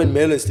don't know when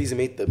Mellow and Sleazy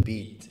made the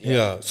beat.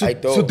 Yeah. So, I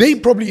don't. so they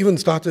probably even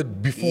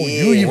started before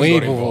you even way got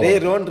before. involved. They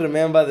don't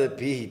remember the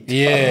beat.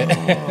 Yeah.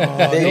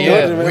 They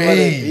Yeah. don't remember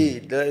way. the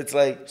beat. It's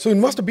like, So it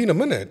must have been a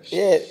minute.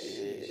 yeah,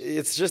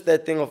 it's just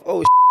that thing of,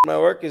 oh, my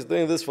work is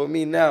doing this for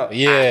me now.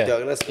 Yeah.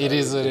 Dog, let's It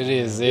is what it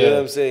is. You know what Yeah.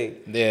 I'm saying?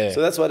 Yeah.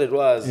 So that's what it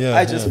was. Yeah,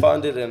 I just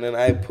found it and then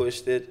I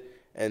pushed it.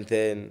 And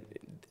then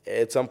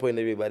at some point,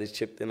 everybody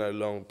chipped in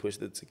along,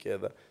 pushed it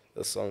together.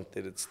 The song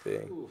did its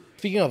thing.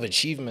 Speaking of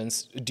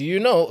achievements, do you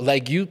know,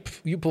 like, you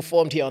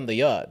performed here on the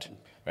Yard,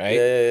 right?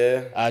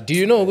 Yeah. Do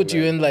you know what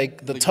you're in,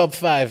 like, the top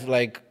 5,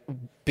 like,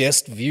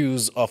 best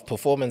views of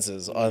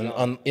performances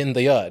on in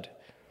the Yard?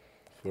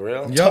 For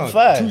real? Yeah, Top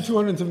 5.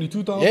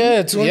 272,000?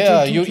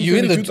 Yeah, you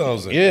in the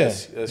 272,000. yeah.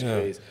 That's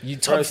crazy. You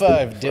top First-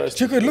 5. first-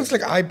 Chico, it looks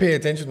like I pay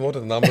attention more to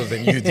the numbers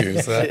than you do,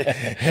 sir.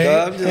 No,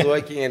 I'm just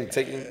working and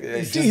taking.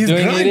 He's doing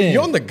it grinding. in.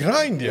 You're on the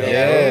grind, yo.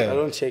 Yeah. I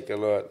don't check a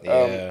lot.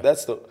 Yeah.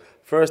 That's the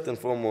first and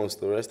foremost.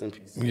 The rest in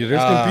peace. You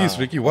rest in peace,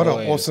 Ricky. What an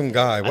always. awesome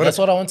guy. And What that's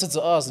a, what I wanted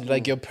to ask,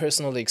 like, your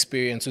personal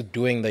experience with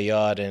doing the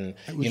Yard and,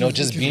 you know,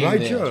 just which is being right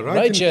there. here,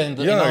 Right here in,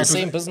 yeah, in it our was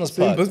same business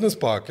same park. business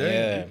park, eh?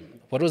 Yeah.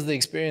 What was the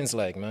experience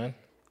like, man?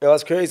 It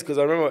was crazy because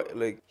I remember,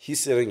 like, he's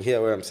sitting here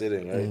where I'm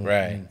sitting, right?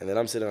 Right. And then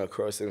I'm sitting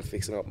across and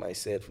fixing up my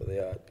set for the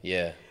Yard.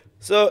 Yeah.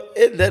 So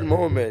in that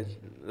moment,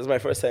 this is my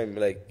first time,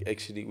 like,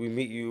 actually, we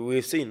meet you.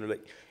 We've seen,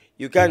 like,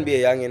 you can't be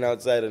a youngin'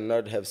 outside and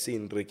not have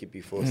seen Ricky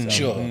before.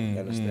 Sure. You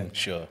understand?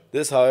 Sure.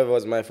 This, however,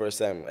 was my first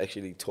time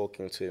actually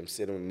talking to him,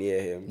 sitting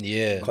near him,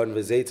 Yeah.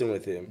 conversating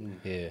with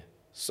him. Yeah.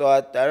 So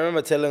I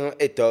remember telling him,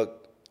 hey, dog,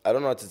 I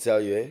don't know what to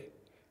tell you, eh?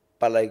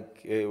 But,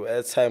 like,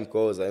 as time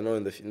goes, I know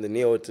in the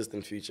near or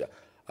distant future,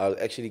 I'll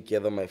actually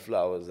gather my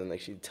flowers and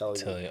actually tell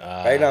you.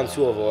 Right now, I'm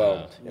too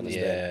overwhelmed. You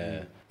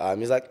understand?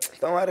 He's like,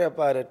 don't worry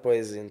about it,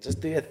 boys. Just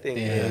do your thing.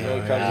 Yeah.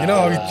 You know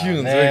how he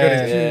tunes. So he got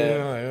his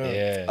tune.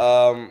 Yeah.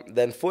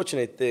 The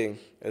unfortunate thing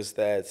is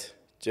that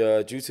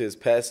due to his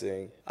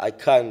passing, I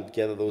can't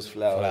gather those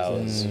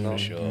flowers. You know? For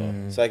sure.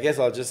 So I guess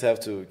I'll just have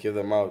to give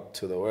them out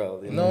to the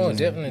world. You know? No,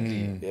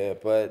 definitely. Yeah,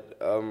 but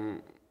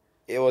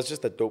it was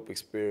just a dope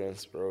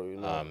experience, bro. You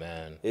know? Ah,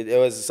 man. It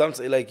was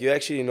something like you're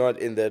actually not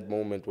in that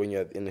moment when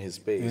you're in his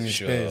space.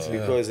 Sure.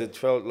 Because it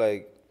felt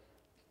like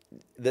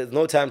there's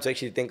no time to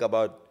actually think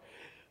about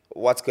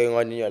what's going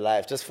on in your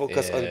life. Just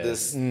focus on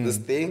this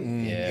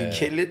thing. Yeah. You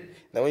kill it.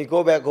 Then when you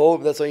go back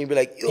home, that's when you be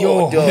like, yo,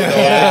 Yo. dog.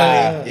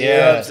 Yeah. You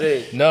know what I'm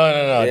saying? No,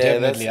 Yeah,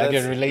 definitely. I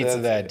that's- can relate to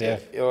that,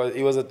 def.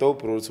 It was a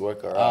dope role to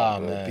work around. Ah,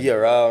 bro. man. Be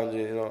around,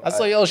 you know. I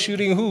saw y'all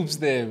shooting hoops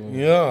there.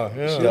 Yeah.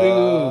 Shooting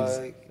hoops.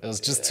 Like, It was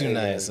just too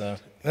nice, huh?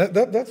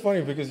 That's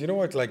funny because you know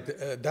what? Like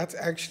that's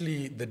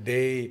actually the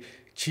day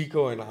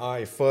Chicco and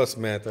I first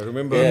met. I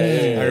remember.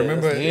 I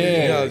remember.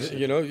 Yeah.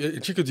 You know,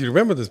 Chicco, do you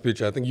remember this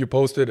picture? I think you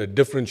posted a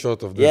different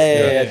shot of this.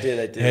 Yeah, I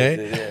did.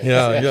 Hey?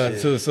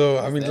 Yeah. So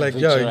I mean, like,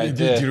 picture yeah. right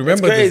Do there. you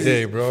remember It's this crazy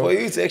day, bro? For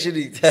you to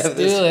actually have Still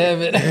this.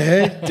 have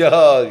it.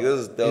 Dog, this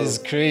is dope. It's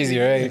crazy,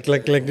 right?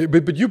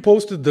 But you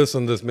posted this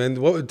on this,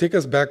 man. Take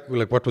us back,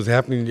 like what was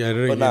happening. I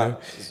don't But know. nah,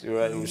 you're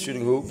right. We're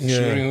shooting hoops.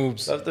 Shooting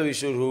hoops. After we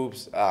shoot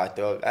hoops,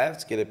 dog, I have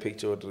to get a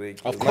picture with Rick.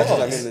 Of As much as I'm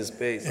course. in this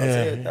space, I'll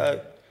say, dog,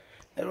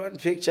 that one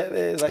picture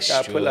there is like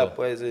I pull Sure. up,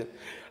 boys.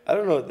 I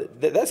don't know.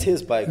 That's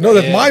his bike. No,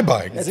 right? that's my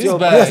bike. It's his bike.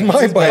 That's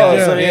my bike. Oh,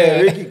 Yeah.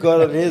 so Ricky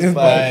got on his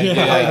bike.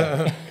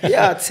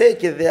 Yeah, I'll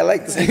take it. I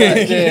like this bike.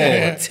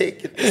 I'll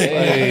take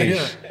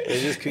it.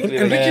 It's just quickly.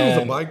 And Ricky was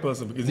a bike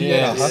person because he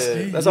had a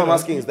Husky. That's what I'm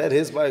asking. Is that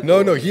his bike?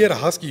 No, he had a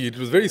Husky. It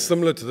was very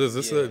similar to this.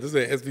 This is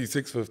a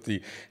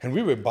SV650. And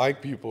we were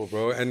bike people,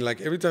 bro. And like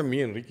every time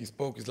me and Ricky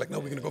spoke, he's like, no,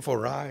 we're going to go for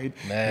a ride.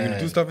 We're going to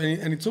do stuff.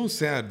 And it's so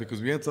sad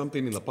because we had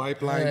something in the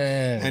pipeline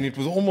and it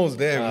was almost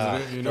there.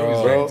 It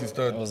was ready to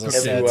start. It was a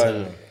sad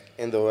Everyone time.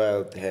 in the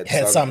world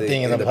Had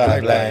something in the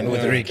pipeline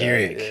with Ricky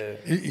Rick.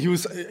 He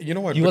was, you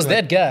know what? He was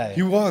that guy.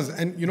 He was.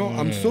 And, you know,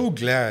 I'm so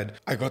glad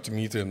I got to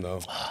meet him, though.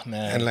 Oh,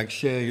 man. And, like,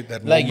 share that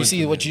moment. Like, you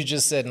see with what him. you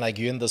just said, like,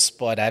 you're in the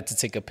spot. I had to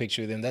take a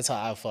picture with him. That's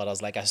how I felt. I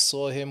was like, I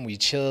saw him. We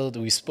chilled.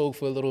 We spoke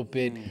for a little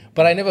bit.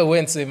 But I never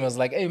went to him. I was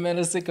like, hey, man,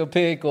 let's take a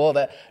pic, all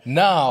that.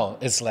 Now,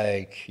 it's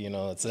like, you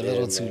know, it's a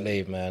little too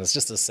late, man. It's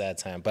just a sad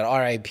time. But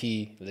RIP,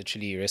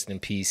 literally, rest in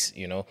peace,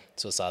 you know,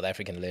 to a South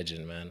African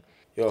legend, man.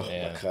 Yo,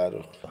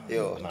 Mercado.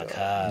 Yo,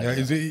 Mercado.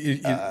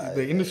 Yeah,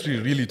 the industry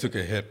really took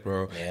a hit,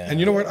 bro. Yeah. And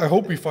you know what? I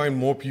hope we find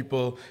more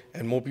people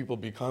and more people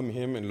become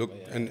him and look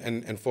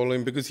and follow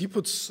him because he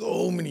put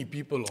so many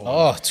people on.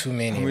 Oh, too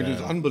many, I mean, man.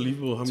 it was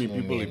unbelievable how many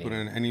people he put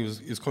in, and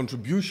his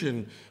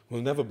contribution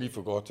will never be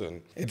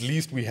forgotten. At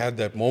least we had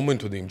that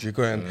moment with him,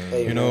 Chicco, and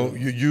you know,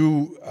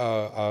 you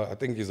I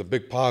think is a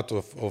big part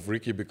of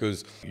Ricky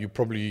because you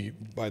probably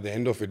by the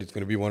end of it, it's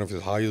going to be one of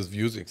his highest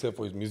views, except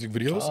for his music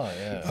videos. Oh,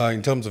 yeah.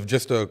 In terms of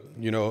just a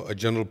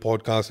general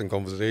podcast and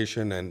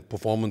conversation and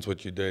performance,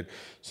 what you did.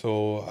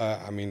 So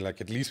I mean, like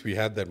at least we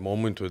had that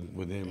moment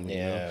with him.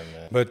 Yeah, you know?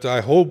 man. But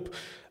I hope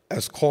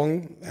as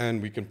Kong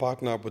and we can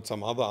partner up with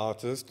some other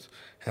artists.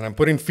 And I'm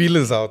putting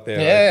feelers out there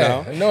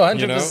right now. No, 100%.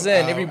 you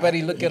know?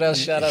 Everybody look at us,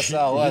 shout us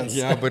out once.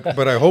 Yeah,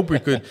 but I hope we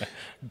could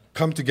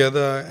come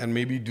together and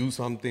maybe do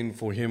something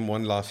for him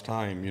one last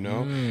time, you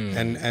know,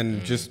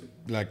 and just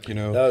like, you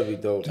know, that would be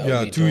dope.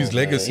 yeah, to his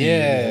legacy,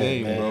 Yeah, his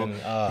name, man.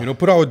 bro. You know,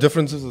 put our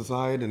differences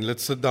aside and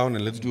let's sit down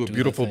and let's do a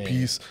beautiful thing.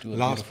 piece, Do a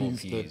last beautiful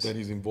piece piece. that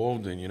he's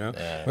involved in, you know.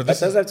 Yeah. But That this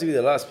doesn't have to be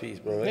the last piece,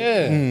 bro. Right?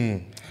 Yeah.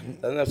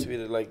 Doesn't have to be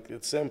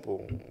it's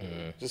simple.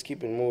 Just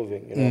keep it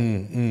moving, you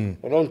know.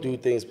 We don't do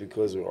things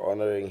because we're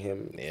honoring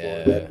him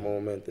Yeah. for that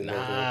moment. And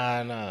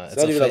Nah. it's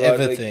It's not a even about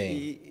forever like,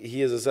 thing.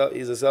 he's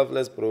a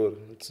selfless bro.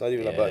 It's not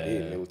even about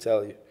him. He will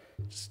tell you.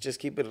 Just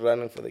keep it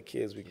running for the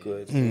kids. We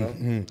could, you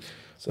know.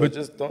 So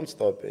just don't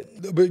stop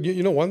it. But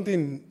you know, one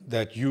thing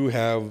that you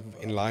have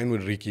in line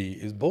with Ricky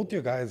is both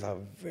you guys are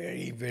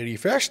very, very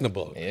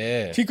fashionable.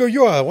 Yeah. Chicco,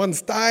 you are one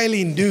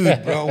styling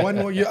dude, bro.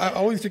 I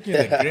always take you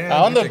on the gram.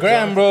 On the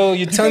gram, bro.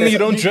 You tell me you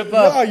don't drip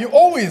up. No, you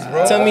always,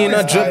 bro. Tell me you're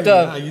not dripped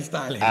up. Nah, you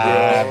styling.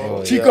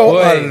 Bro, Chico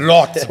yeah. a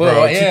lot, bro.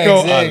 Boy, yeah,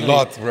 Chico exactly. a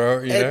lot,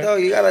 bro. You Hey, know?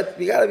 dog,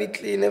 you gotta be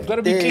clean. Every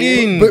Gotta be day.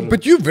 clean.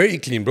 But you're very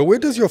clean, bro. Where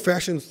does your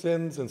fashion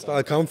sense and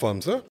style come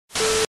from, sir?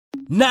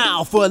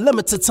 Now, for a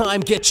limited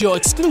time, get your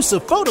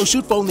exclusive photo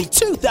shoot for only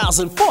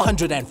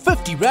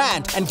 2,450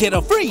 Rand and get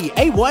a free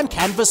A1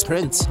 canvas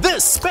print.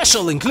 This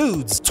special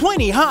includes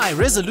 20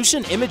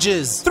 high-resolution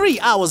images, 3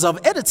 hours of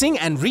editing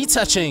and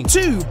retouching,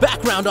 2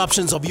 background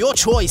options of your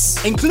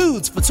choice,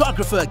 includes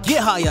photographer,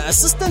 gear hire,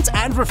 assistant,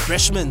 and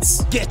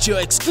refreshments. Get your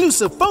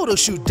exclusive photo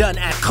shoot done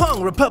at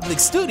Kong Republic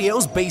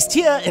Studios based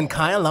here in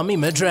Kyalami,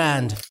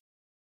 Midrand.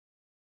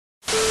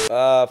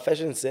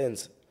 Fashion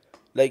sense.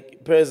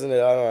 Like, personally,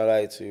 I don't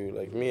lie to you.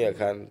 Like, me, I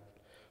can't.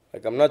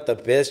 Like, I'm not the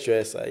best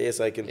dresser. Yes,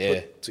 I can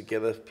put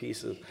together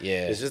pieces.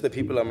 Yeah. It's just the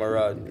people I'm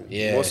around.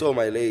 Yeah. More so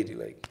my lady.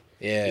 Like,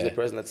 Yeah. she's the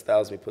person that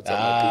styles me, puts on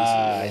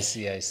my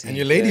pieces. I see. And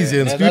your lady's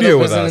here in Another studio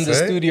with person us, in the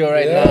eh? studio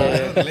right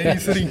Yeah, the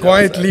lady's sitting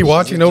quietly,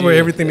 watching over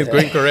everything is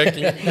going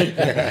correctly. now.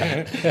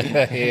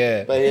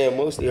 Yeah. But yeah,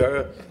 mostly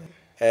her.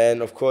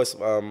 And of course,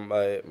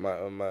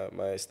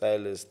 my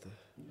stylist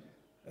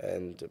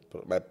and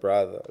my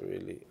brother,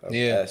 really.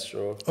 Yeah.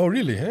 Astro. Oh,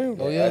 really? Huh?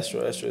 Oh, yeah.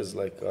 Astro is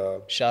like...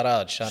 Shout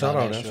out, Astro.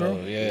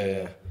 Astro.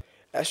 Yeah.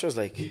 Astro's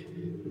like,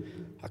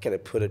 how can I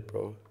put it,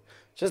 bro?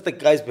 Just the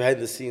guys behind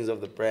the scenes of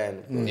the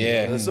brand. Bro.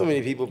 Yeah. There's so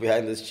many people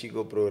behind this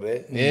Chicco, bro,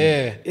 right?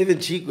 Yeah. Even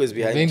Chicco is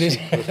behind There's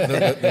Chicco.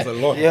 There's a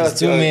lot. Yeah,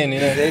 too many,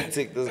 He's yeah.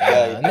 hectic, this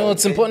guy. No,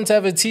 it's important to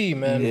have a team,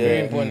 man. Yeah. Very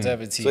important to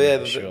have a team. So yeah,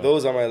 for sure.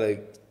 those are my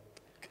like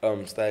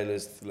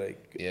stylists,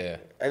 like. Yeah.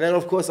 And then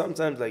of course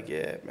sometimes like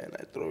man,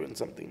 I throw in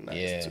something nice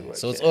Yeah. too.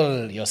 So it's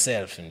all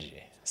yourself, and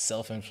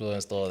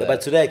self-influenced, all that.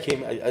 But today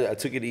I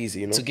took it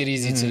easy, you know. Took it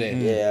easy today.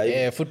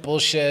 Yeah, Football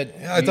shirt.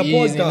 Yeah, it's a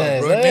easy, podcast,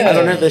 nice. bro. Yeah. I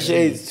don't have the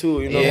shades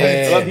too, you know.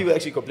 Yeah. A lot of people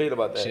actually complain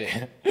about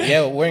that.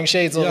 Yeah, wearing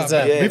shades all the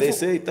time. Yeah, they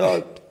say,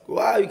 dog,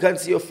 wow, you can't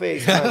see your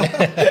face,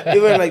 man.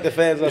 Even like the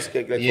fans ask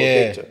like for a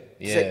picture.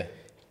 Yeah.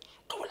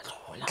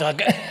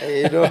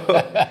 You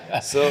know.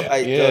 So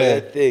I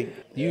think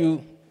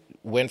You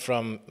went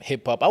from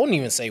hip hop. I wouldn't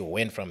even say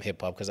went from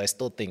hip hop because I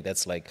still think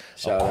that's like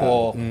Shout a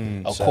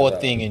out. core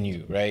thing in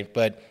you, right?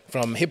 But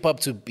from hip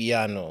hop to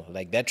piano,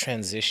 like that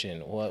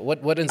transition,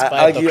 what inspired the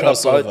I argue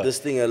crossover? about this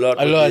thing a lot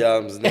with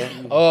Yams. No?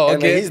 Oh,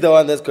 And okay. he's the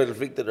one that's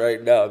conflicted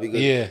right now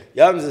because Yeah.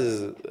 Yams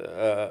is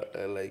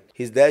like,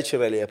 he's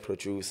naturally a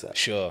producer.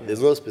 Sure.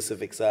 There's no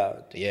specific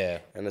sound. Yeah.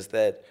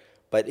 Understand?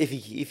 But if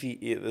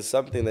he there's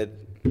something that,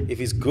 if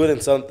he's good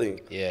in something,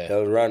 Yeah.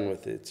 he'll run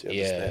with it. You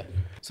Yeah. understand?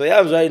 So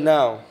Yams right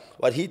now,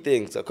 what he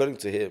thinks, according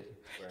to him,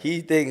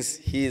 he thinks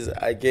he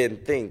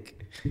thinks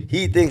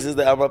he's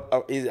the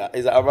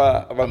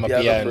piano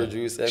piano.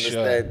 producer. Sure.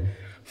 Understand?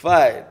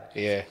 Fine.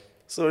 Yeah.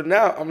 So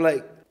now I'm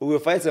like, we were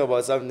fighting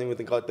about something with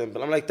Nkao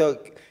Tempela. I'm like, dog,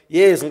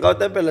 yes, Nkao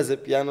Tempela is a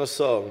piano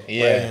song.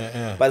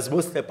 Yeah. But it's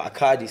mostly a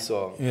Bacardi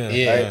song.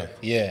 Yeah.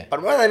 Yeah.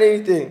 But more than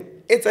anything,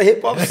 it's a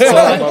hip hop song,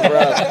 my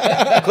brother.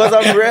 Because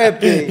I'm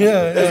rapping. You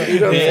know what I'm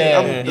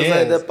saying? It's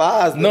like the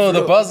bars.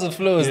 The bars, the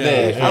flow is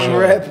there. for I'm sure.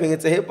 rapping.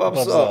 It's a hip hop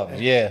Hip-hop song. song,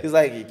 yeah. He's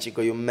like,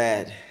 Chicco, you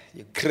mad.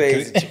 You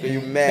crazy, Chicco,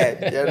 you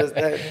mad. You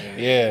understand?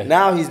 Yeah.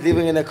 Now he's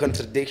living in a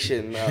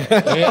contradiction now.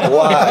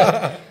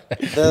 Why?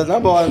 The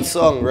number one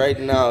song right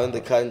now in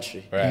the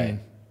country. Right.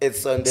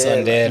 It's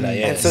Sondela. Sondela,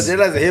 yes. And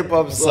Sondela's a hip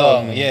hop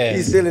song. Yes.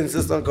 He still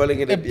insists on calling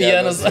it a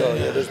piano song.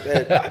 You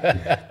understand?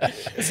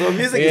 So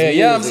music is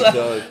music,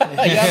 dog.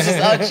 Yams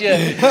is out here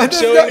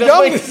showing the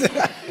way.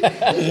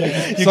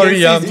 Sorry,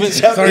 Yams.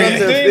 Sorry. He's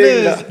doing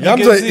this.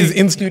 Yams is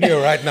in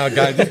studio right now,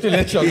 guys. Just to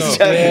let you know.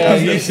 Yeah,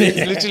 he's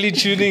literally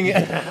tuning.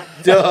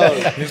 Dog.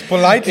 He's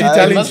politely It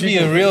telling must be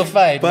a real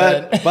fight,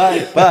 man.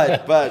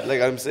 But,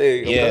 like I'm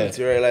saying, I'm Yeah. coming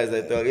to realize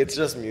that, dog, it's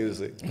just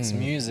music. It's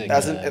music.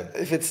 Doesn't, man.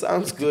 if it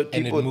sounds good,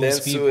 And it people moves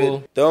dance to people.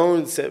 it.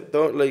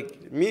 Don't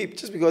like me,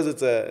 just because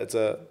it's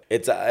a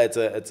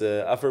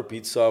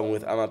Afrobeat song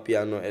with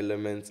Amapiano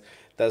elements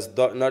does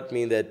not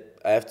mean that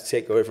I have to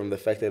take away from the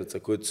fact that it's a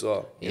good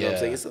song. You know what I'm Yeah.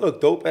 saying? It's still a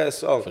dope ass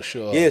song. For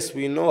sure. Yes,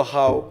 we know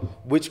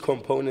which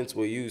components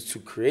were used to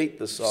create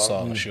the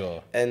song. For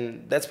sure.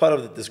 And that's part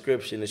of the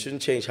description. It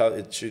shouldn't change how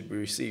it should be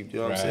received. You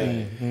know what I'm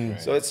saying?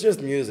 So it's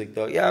just music,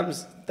 though. Yeah,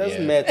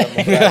 doesn't matter.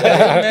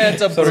 Man, It's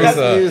just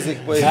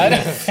music, boy.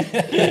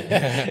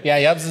 Yeah,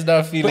 Yams is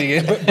not feeling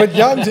it. But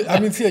Yams, I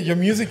mean, see, your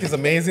music is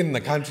amazing and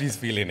the country's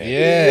feeling it.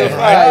 Yeah,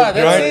 right,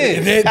 that's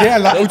it. They are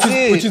That's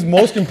it. which is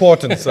most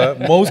important, sir.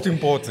 Most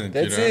important.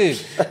 That's you know?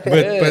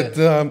 it.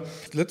 But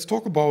let's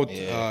talk about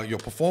your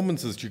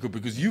performances, Chicco,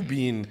 because you've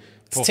been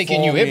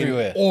taking you performing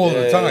everywhere. all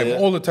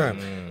the time.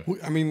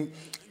 I mean,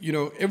 you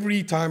know,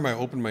 every time I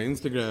open my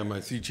Instagram,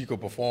 I see Chicco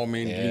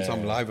performing, doing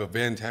some live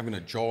event, having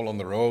a jowl on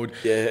the road.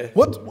 Yeah.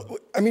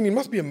 I mean, it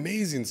must be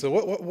amazing. So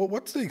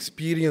what's the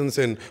experience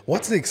and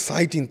what's the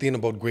exciting thing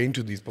about going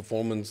to these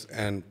performances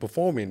and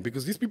performing?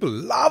 Because these people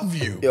love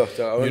you. Yo,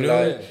 you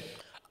know?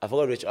 I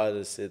forgot which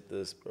artist said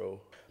this, bro.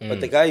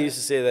 But the guy used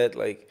to say that,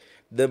 like,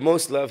 the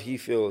most love he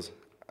feels,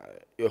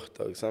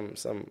 some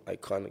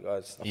iconic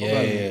artist. I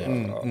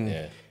forgot.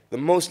 Yeah. The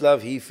most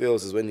love he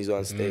feels is when he's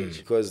on stage,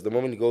 because the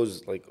moment he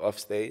goes like off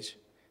stage,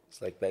 it's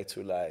like back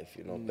to life,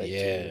 you know, back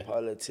to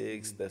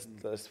politics,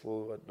 that's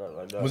full,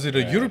 whatnot. Was it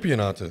a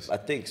European artist? I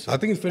think so. I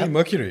think it's Freddie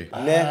Mercury.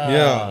 Nah.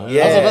 Yeah. I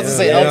was about to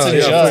say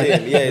Elton John.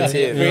 It's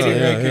him. Freddie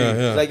Mercury.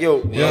 It's like,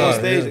 yo, on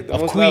stage, the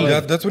most Queen.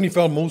 love. That's when he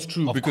felt most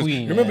true because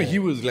Queen, remember yeah. he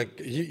was like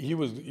he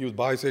was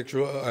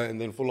bisexual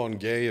and then full on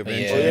gay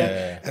eventually,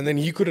 Yeah. and then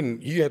he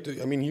couldn't. He had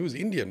to. I mean, he was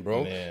Indian,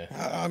 bro. Yeah.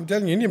 I'm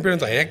telling you, Indian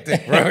parents are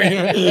hectic, bro. You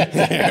know?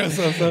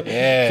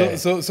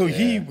 So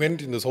he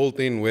went in this whole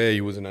thing where he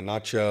was in a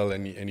nutshell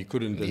and he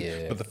couldn't.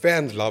 But the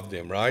fans loved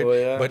him, right? Oh,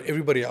 yeah. But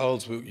everybody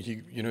else,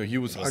 he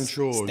was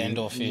unsure.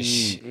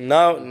 Standoffish.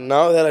 Now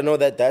that I know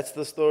that that's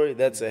the story,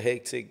 that's a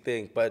hectic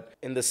thing. But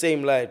in the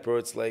same light, bro,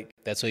 it's like,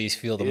 That's where you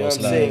feel the you know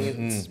most what I'm love.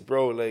 saying? It's,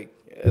 bro, like,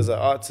 as an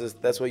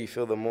artist, that's where you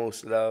feel the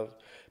most love.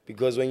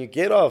 Because when you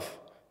get off,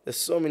 there's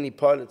so many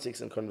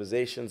politics and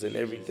conversations and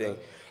everything.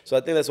 So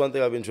I think that's one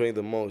thing I've been enjoying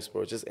the most,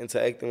 bro. Just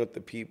interacting with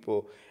the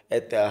people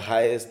at their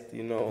highest,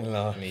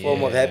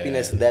 form of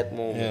happiness in that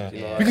moment.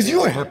 You know? Because you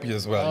are happy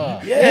as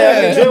well.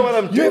 I enjoy what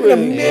I'm doing. You're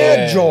having a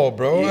mad jaw,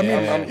 bro. I mean,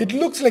 I'm- it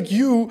looks like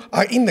you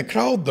are in the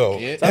crowd, though.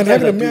 Yeah. And Sometimes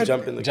having I a do mad...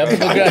 jump in the Jump in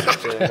crowd.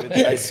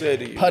 the I swear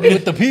to you. Party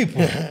with the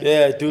people.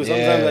 Yeah, I do.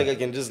 Sometimes Yeah. like I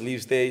can just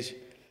leave stage,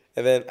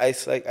 and then I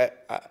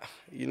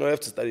you have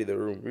to study the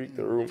room, read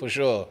the room. For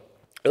sure.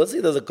 You'll see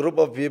there's a group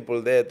of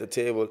people there at the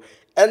table,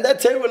 and that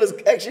table is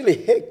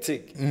actually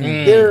hectic.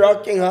 They're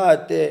rocking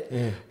hard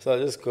there. So I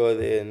just go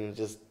there and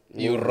just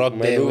You rock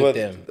there with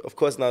them. Of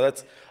course, now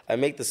I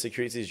make the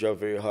security's job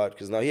very hard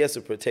because now he has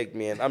to protect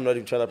me, and I'm not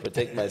even trying to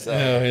protect myself.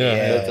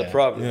 That's a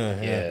problem.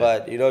 Yeah.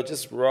 But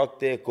just rock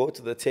there, go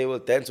to the table,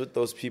 dance with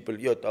those people.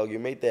 Yo, dog, you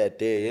made that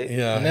day.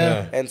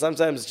 Yeah. And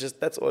sometimes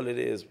that's all it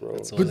is, bro.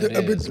 all But, it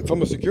is. but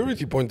from a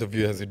security point of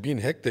view, has it been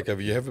hectic? Have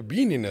you ever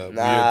been in a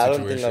Nah, I weird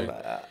don't think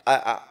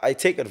situation? I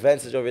take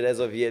advantage of it as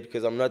of yet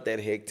because I'm not that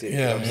hectic. You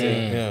know what I'm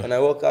saying? yeah. When I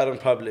walk out in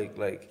public,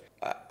 like,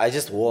 I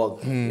just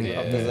walk,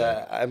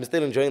 because I'm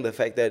still enjoying the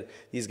fact that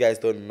these guys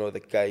don't know the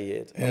guy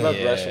yet. I'm not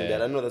rushing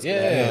that. I know that's gonna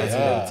happen. That's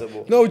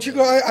inevitable. No,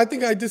 Chicco, I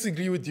think I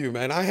disagree with you,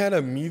 man. I had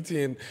a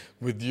meeting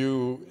with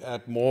you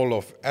at Mall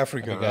of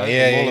Africa,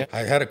 right? I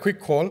had a quick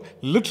call.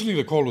 Literally,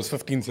 the call was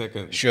 15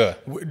 seconds. Sure.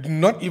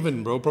 Not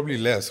even, bro. Probably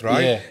less,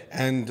 right? Yeah.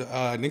 And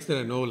next thing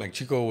I know, like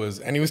Chicco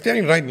was, and he was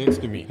standing right next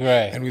to me.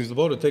 Right. And we was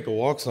about to take a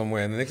walk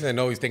somewhere, and the next thing I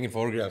know, he's taking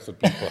photographs with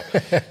people.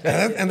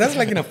 and that's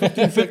like in a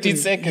 15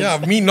 seconds. Yeah,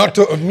 me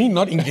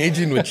not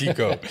engaging with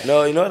Chicco.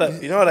 No, you know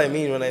what I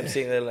mean when I'm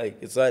saying that, like,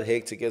 it's not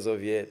hectic as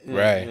of yet.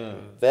 Right.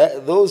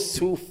 Those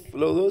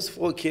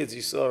 4 kids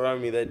you saw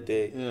around me that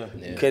day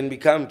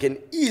can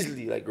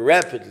easily, like,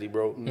 rapidly,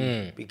 bro,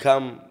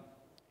 become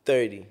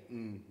 30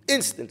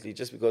 instantly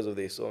just because of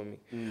they saw me.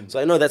 So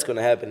I know that's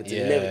gonna happen. It's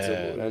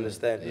inevitable. You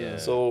understand?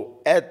 So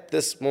at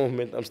this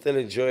moment, I'm still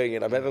enjoying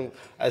it.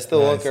 I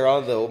still walk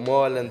around the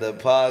mall and the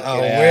park.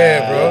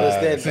 Where, bro? You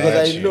understand?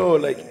 Because I know,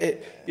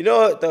 like, you know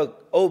what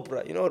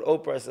Oprah. You know what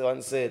Oprah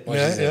once said?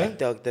 Like,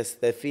 dog, that's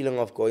the feeling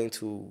of going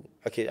to.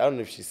 Okay, I don't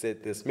know if she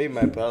said this. Maybe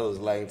my brother was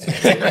lying to me.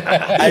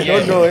 I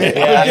don't know.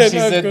 Yeah, she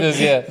said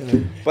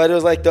this. But it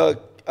was like, dog.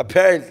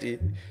 Apparently,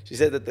 she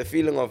said that the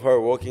feeling of her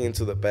walking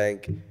into the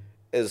bank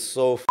is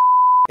so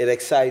it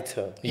excites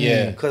her.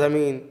 Yeah. Because, I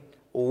mean,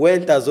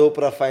 when does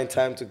Oprah find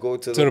time to go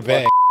to the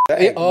bank?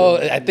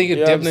 I think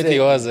it definitely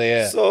was,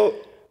 So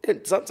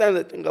sometimes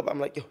I think I'm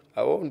like, yo,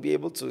 I won't be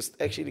able to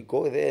actually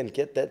go there and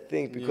get that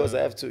thing because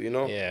I have to,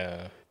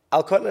 Yeah.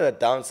 I'll call it a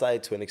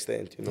downside to an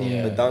extent,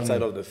 The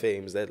downside of the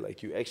fame is that,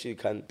 like, you actually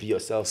can't be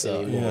yourself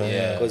anymore.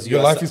 Because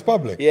your life is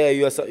public. Yeah,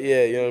 you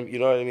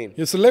know what I mean?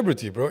 You're a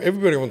celebrity, bro.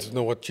 Everybody wants to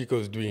know what Chicco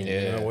is doing.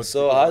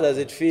 So how does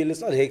it feel?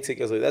 It's not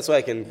hectic as well. That's why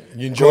I can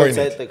You go enjoying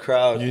inside it. the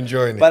crowd. You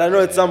enjoying it. But I know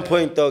at some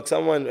point, dog,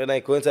 when I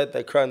go inside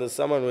the crowd, there's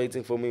someone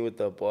waiting for me with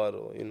the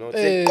bottle,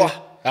 It's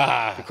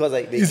like, because,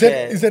 like, they Is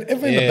that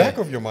ever in the back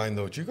of your mind,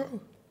 though,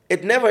 Chicco?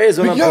 It never is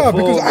when I'm Yeah,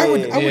 performing.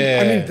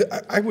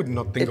 because I would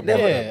not think about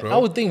that, bro. I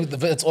would think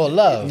it's all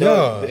love.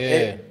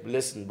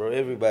 Listen, bro,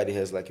 everybody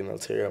has, like, an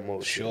ulterior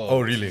motive. Sure.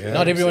 Oh, really? Yeah.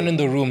 Not everyone in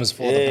the room is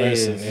for the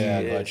person.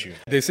 I got you.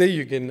 They say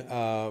you can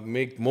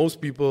make most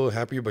people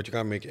happy, but you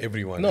can't make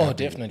everyone No,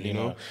 happy, definitely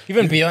not.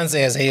 Even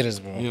Beyonce has haters,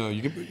 bro.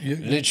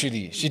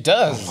 Literally. She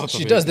does.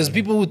 She does. There's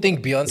people who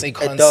think Beyonce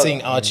can't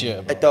sing out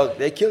here, bro. I thought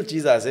they killed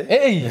Jesus, eh?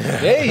 Hey.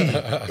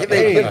 If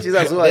they killed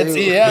Jesus, who are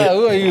you?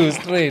 Who are you?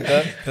 Straight,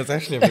 huh? That's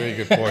actually a very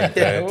good point.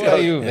 Who are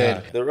you,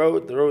 man? The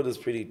road is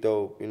pretty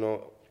dope,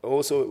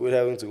 Also, we're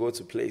having to go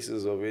to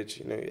places of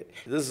which,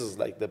 this is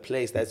like the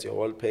place that's your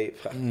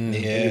wallpaper.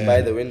 You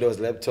buy the Windows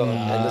laptop,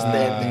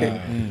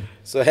 understand?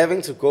 So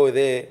having to go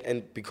there,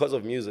 and because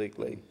of music,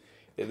 like,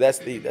 that's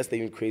the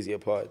even crazier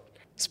part.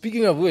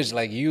 Speaking of which,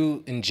 like,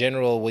 you in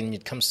general, when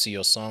it comes to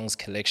your songs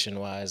collection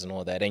wise and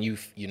all that, and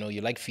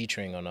you like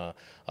featuring on a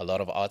lot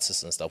of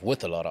artists and stuff,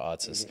 with a lot of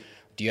artists.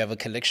 Do you have a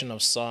collection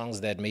of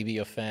songs that maybe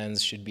your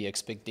fans should be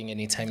expecting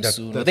anytime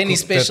soon? With any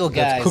special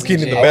guys? Cooking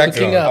in the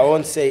background. I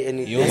won't say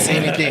anything. You won't say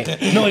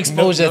anything. No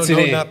exposure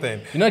today. No,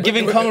 nothing. You're not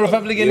giving Kong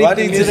Republic You want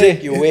anything music,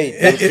 today. you wait,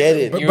 you get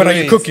it. But are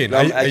you cooking?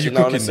 Are you On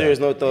a cooking? serious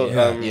note, though,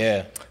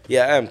 Yeah.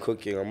 I am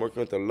cooking. I'm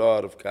working with a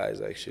lot of guys,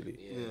 actually.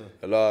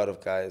 A lot of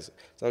guys.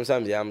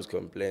 Sometimes Yams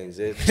complains.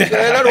 You're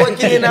not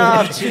working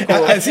enough,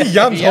 Chicco. I see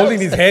Yams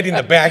holding his head in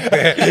the back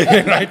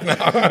there right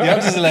now.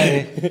 Yams is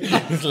like,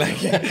 He's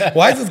like,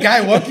 why is this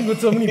guy working with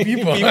so many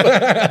people?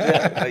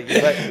 Like,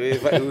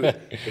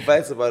 he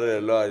fights about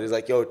it a lot. He's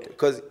like, yo,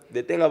 because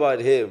the thing about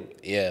him,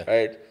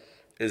 right,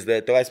 is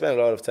that, though I spend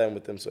a lot of time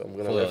with him, so I'm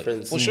going to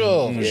reference. For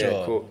sure.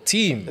 Cool.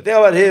 Team. The thing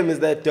about him is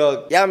that,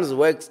 dog, Yams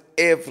works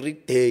every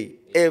day.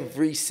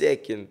 Every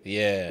second.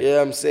 Yeah. You know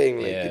what I'm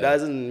saying? Like, he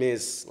doesn't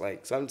miss.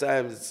 Like,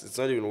 sometimes it's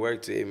not even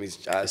work to him. It's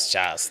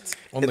just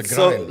on the grind.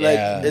 So,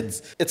 like,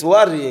 it's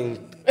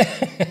worrying.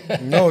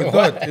 No, it's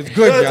not. It's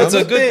good, No, Yams.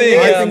 it's a good thing.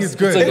 I think it's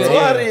good. It's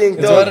worrying,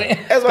 dog.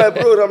 That's why I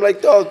brought. I'm like,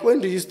 dog,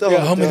 when do you stop?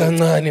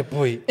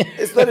 boy.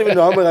 It's not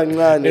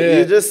even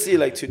You just see,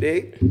 like,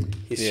 today,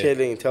 he's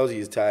chilling. He tells you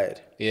he's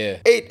tired. Yeah.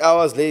 8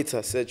 hours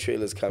later, said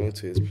Trailer's coming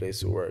to his place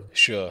to work.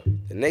 Sure.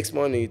 The next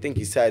morning, you think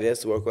he's tired, he has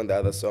to work on the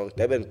other song.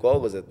 Devin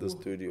Nkao was at the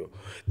studio.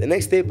 The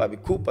next day, Bobby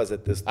Cooper's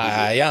at the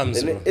studio.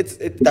 Yams, bro.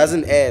 It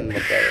doesn't end, my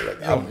brother.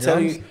 Like, I'm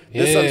telling you,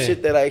 there's some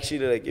shit that I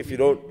actually, like, if you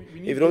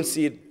don't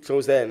see it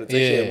close then, it's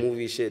actually a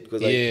movie shit.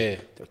 Because,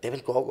 like, Devin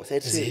Nkao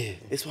said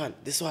shit. This one,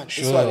 you know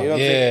what I'm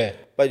saying?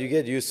 But you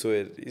get used to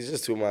it. It's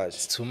just too much.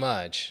 It's too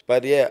much.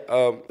 But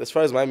as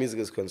far as my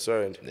music is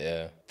concerned,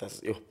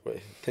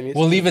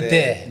 We'll leave it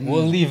there.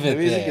 We'll leave it there.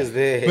 The music is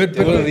there.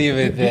 We'll leave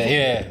it there.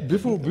 Yeah.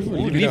 Before we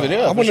leave leave it,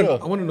 it, I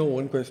for want to know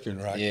one question,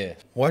 right? Yeah.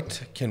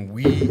 What can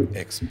we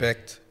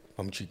expect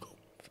from Chicco?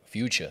 The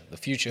future of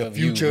future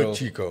you, bro.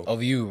 Chicco.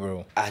 Of you,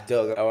 bro. I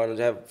want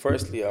to have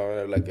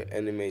like an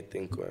anime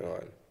thing going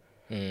on.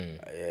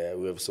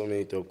 We have so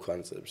many dope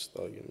concepts,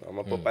 dog. I'm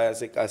a papaya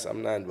sekas,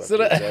 I'm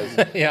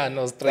not. Yeah,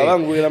 no, straight.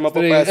 I'm a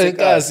papaya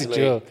sekas,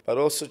 Straight, but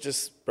also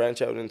just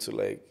branch out into,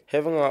 like,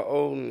 having our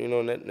own,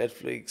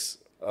 Netflix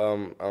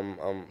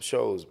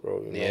shows,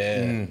 bro. You know?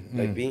 Yeah.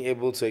 Like being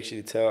able to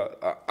actually tell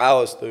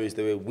our stories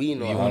the way we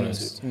know how to,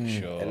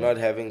 Sure. and not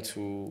having to,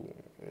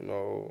 you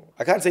know,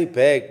 I can't say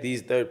beg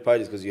these third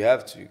parties because you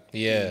have to,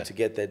 to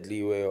get that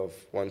leeway of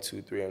 1,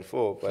 2, 3, and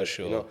 4. But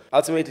sure. you know,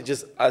 ultimately,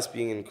 just us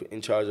being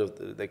in charge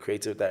of the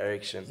creative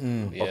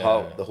direction of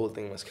how the whole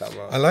thing must come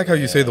out. I like how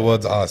you say the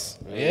words us.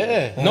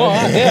 Yeah. No,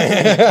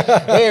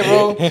 hey,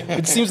 bro.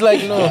 It seems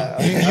like,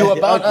 you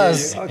about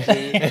us.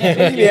 Okay.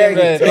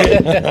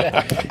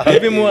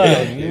 Give him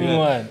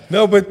one.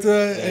 No, but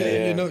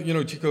you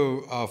know,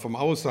 Chicco, from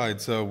our side,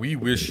 sir, we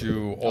wish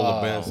you all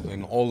the best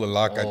and all the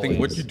luck. I think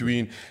what you're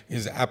doing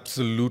is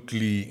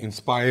absolutely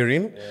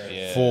inspiring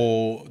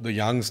for the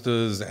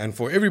youngsters and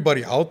for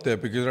everybody out there.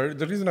 Because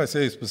the reason I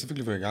say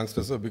specifically for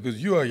youngsters, sir,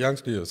 because you are a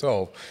youngster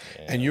yourself,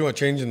 and you are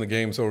changing the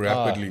game so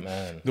rapidly.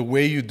 The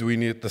way you're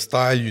doing it, the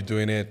style you're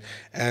doing it,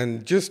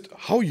 and just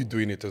how you're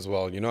doing it as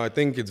well. You know, I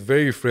think it's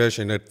very fresh,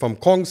 and from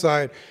Kong's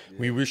side,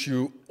 we wish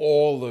you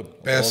all the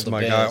best,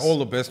 guy, all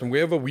the best. And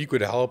wherever we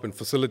could help and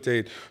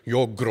facilitate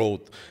your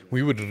growth,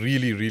 we would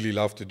really, really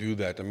love to do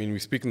that. I mean, we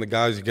speak in the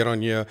guys, you get on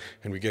here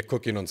and we get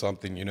cooking on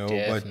something, you know.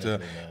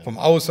 But from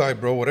our side,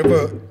 bro,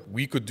 whatever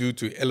we could do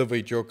to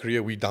elevate your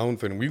career, we down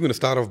for it. And we're going to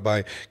start off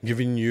by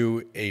giving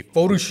you a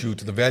photo shoot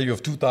to the value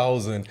of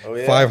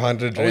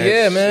 2,500 rand. Oh,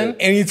 yeah, man.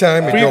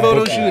 Anytime. Free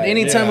photo shoot,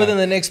 anytime within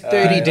the next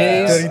 30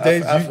 days. 30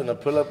 days. I'm going to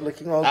pull up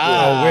looking all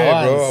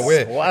good.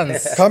 Aware.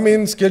 Once. Come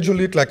in, schedule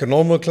it like a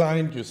normal client.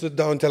 You sit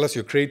down, tell us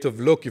your creative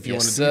look. If you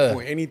want to do sir.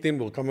 for anything,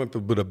 we'll come up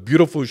with a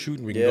beautiful shoot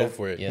and we can go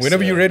for it. Yes,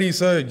 Whenever sir. you're ready,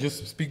 sir,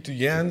 just speak to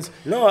Jans.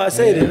 No, I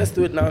say it. Let's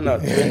do it now. No.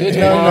 Thursday.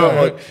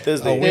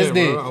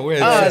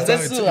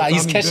 That's true.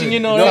 He's catching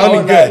you now.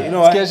 Good. You know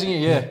what? He's catching you,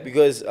 yeah.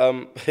 Because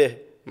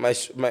my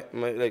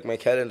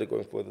calendar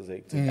going forward is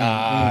hectic.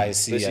 I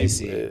see.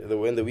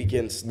 When the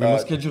weekend We must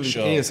starts. schedule it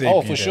Sure. ASAP.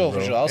 Oh, for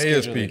sure. I'll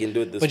schedule We it. can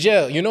do it this But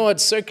yeah, you know what?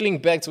 Circling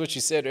back to what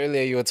you said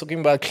earlier, you were talking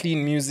about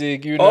clean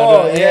music. You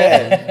know, Oh,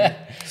 yeah.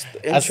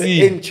 I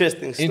see.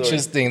 Interesting story.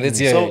 Interesting. Let's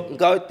hear So, it.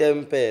 Nkao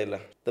Tempela.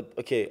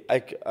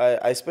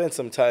 I spent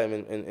some time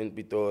in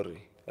Pitori.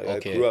 Like,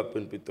 Okay. I grew up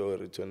in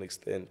Pitori to an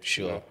extent.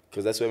 Sure.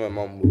 Because that's where my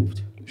mom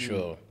moved.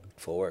 Sure.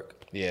 For work.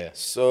 Yeah.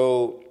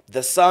 So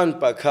the sound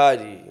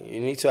Bacardi, you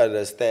need to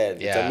understand.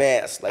 It's Yeah. a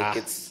mess. Like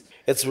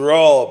it's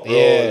raw, bro.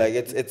 Yeah. Like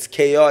it's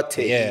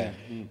chaotic. Yeah.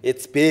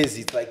 It's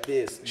busy. It's like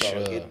this.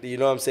 Dog. Sure. You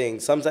know what I'm saying?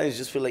 Sometimes you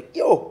just feel like,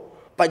 yo,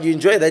 but you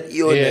enjoy that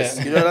illness.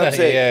 Yeah. You know what I'm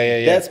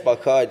saying? Yeah. That's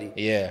Bacardi.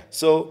 Yeah.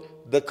 So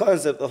the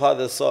concept of how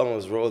the song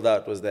was rolled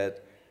out was that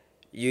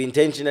you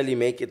intentionally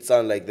make it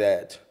sound like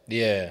that.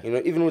 Yeah. You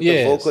know, even with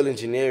the vocal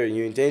engineering,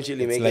 you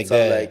intentionally make like it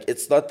sound that. like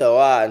it's not the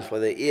one for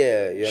the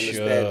ear. You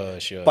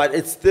understand? Sure. But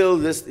it's still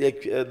this.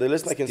 Like, the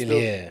listener can still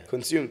yeah.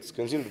 consume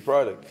the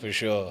product. For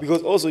sure.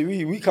 Because also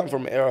we come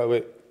from an era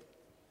where,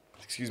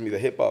 the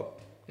hip hop.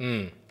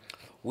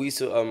 We used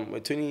to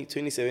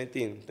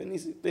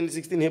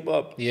 2016 hip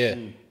hop. Yeah.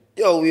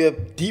 Yo, we were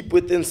deep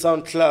within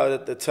SoundCloud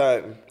at the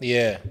time.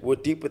 Yeah. We're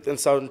deep within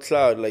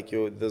SoundCloud. Like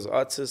there's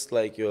artists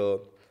like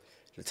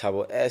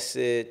Tabo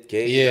Acid,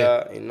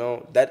 Gator, you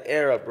know, that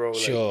era, bro.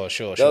 Sure.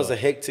 That was a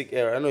hectic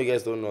era. I know you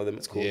guys don't know them.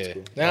 It's cool. Yeah. It's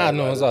cool. Nah,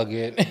 no, it's all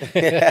good.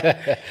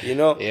 You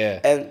know? Yeah.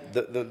 And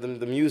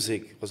the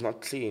music was not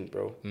clean,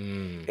 bro.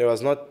 It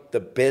was not the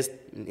best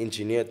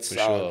engineered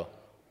sound. Sure.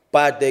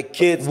 But the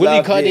kids Willie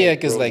loved Cardiac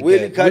it, is bro. like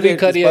Willie that. Willie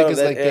Cardiac part is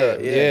of like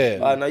that. Yeah.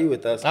 Ah, now you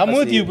with us. I'm I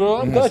with see you, bro.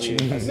 I got you.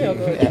 I I see got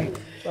you. I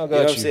You know what I'm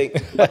got you. saying?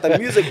 But the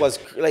music was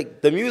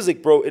like the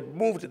music, bro. It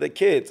moved the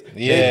kids.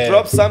 Yeah. They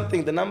drop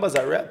something, the numbers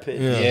are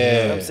rapid. Yeah. You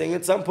know what I'm saying?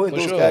 At some point, For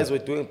those sure. guys were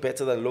doing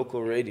better than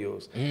local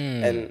radios.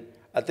 And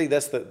I think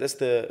that's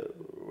the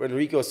when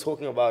Rico was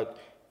talking about,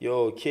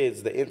 yo,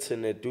 kids, the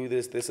internet, do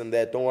this and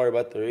that. Don't worry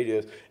about the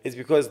radios. It's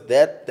because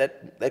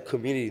that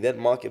community, that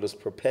market was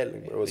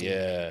propelling, bro. It was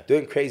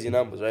doing crazy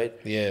numbers, right?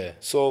 Yeah.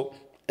 So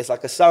it's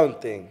like a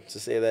sound thing to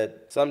say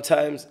that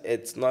sometimes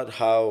it's not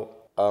how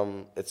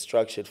it's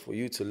structured for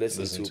you to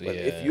listen to. But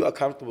if you are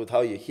comfortable with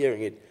how you're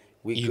hearing it,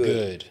 we're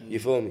good. You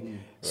feel me?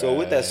 So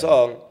with that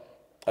song,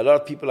 a lot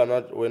of people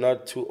we're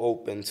not too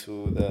open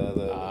to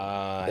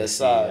the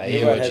sound.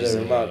 Everyone had a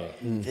remark,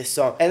 this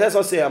song. And that's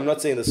not saying, I'm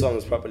not saying the song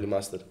is properly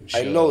mastered.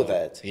 I know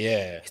that.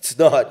 Yeah. It's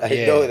not. I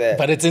know that.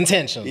 But it's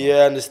intentional. Yeah,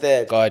 I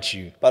understand. Got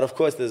you. But of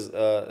course, there's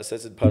a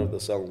certain part of the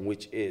song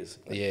which is.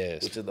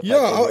 Yes. Which is the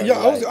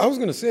part I was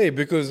gonna say,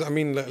 because I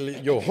mean,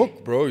 your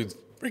hook, bro, is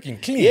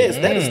freaking clean. Yes,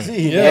 that is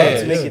clean. Yeah, I have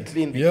to make it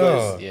clean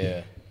because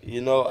Yeah.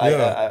 you know,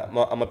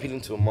 I'm appealing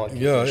to a market.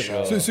 Yeah, for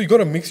sure. so you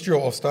got a mixture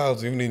of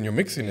styles even in your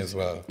mixing as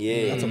well.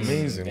 Yeah. That's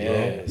amazing,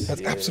 bro.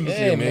 That's absolutely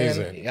Hey,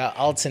 amazing. man. Yeah,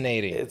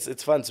 alternating.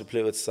 It's fun to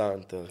play with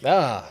sound though.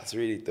 It's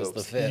really dope.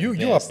 The fit.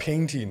 You are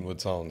painting with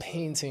sound.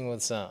 painting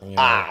with sound.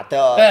 Dog.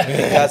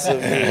 That's a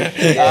me.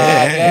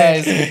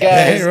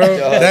 Guys.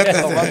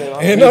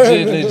 You know,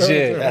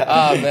 Legit.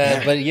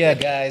 Man. But yeah,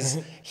 guys,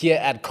 here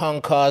at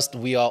Kongcast,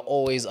 we are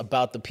always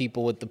about the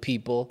people with the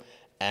people.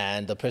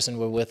 and the person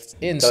we're with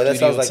in So studio that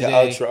sounds like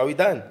today. an outro. Are we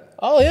done?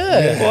 Oh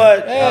yeah.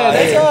 What?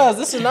 Hey, that's us.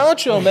 This is an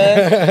outro,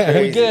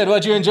 man. We good.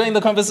 What, you enjoying the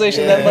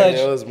conversation that much?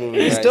 Yeah, it was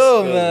moving It's nice.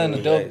 dope, It was man.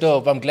 moving Dope, nice.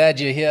 dope. I'm glad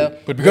you're here.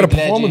 But we got a We're glad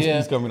you're performance here.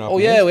 piece coming up, Oh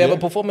man. yeah, we have Yeah. a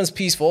performance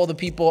piece for all the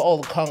people, all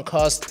the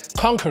Kongcast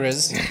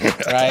conquerors,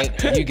 right?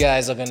 You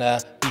guys are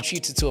gonna be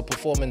treated to a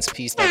performance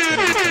piece that's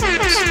gonna be coming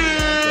up soon,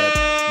 man.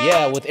 But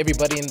yeah, with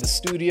everybody in the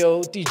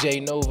studio,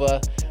 DJ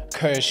Nova,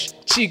 Kirsch,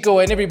 Chicco,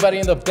 and everybody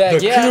in the back.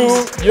 The Yeah, crew.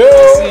 yo,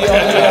 see you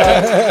over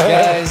here.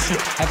 Guys,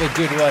 have a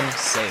good one.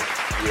 Safe.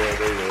 Yeah,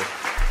 there you go.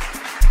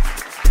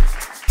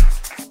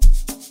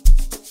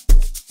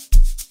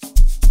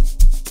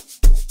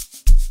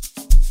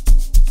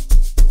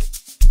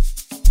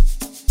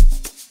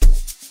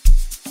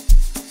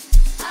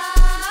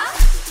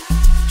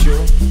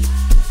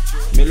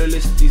 Mellow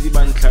and Sleazy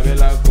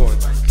bantlhabela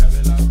kona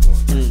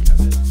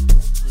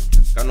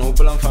ka no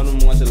hopola mfana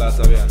mongwe se la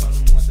tsabana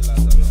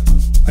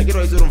a ke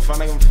re itse re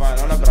mfana ke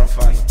mfana ona bra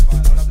mfana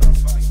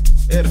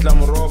re tla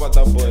mo roba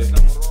that boy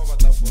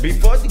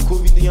before the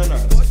covid yana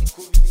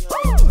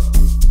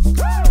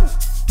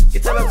ke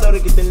tsala tsaro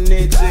ke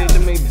tenetse le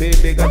my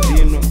baby ka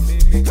dino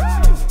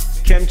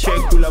cam check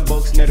kula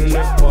box ne re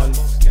le on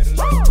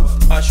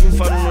ashu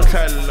mfana no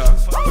tlhalla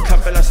o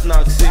tlhapela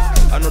snacks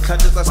ano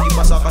tlhatsetsa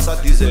skipa sa ka sa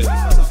diesel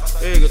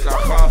ke tla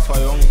gafa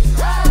yong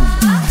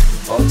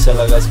Tell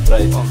us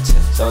bright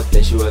South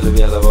Dashi well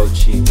we all about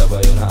cheap Taba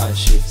yona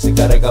ashi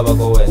Sikare kaba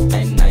ko wet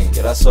 9-9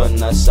 Kira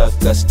sona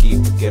saka skip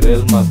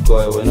Kiril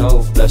makoy Wena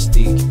u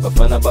plastic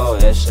Bafana bao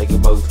hash Aki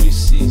bao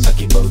 3Cs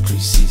Aki bao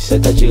 3Cs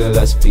Seta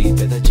chiga speed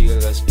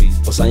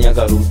Posanya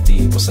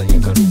karuti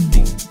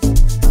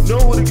no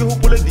hore ke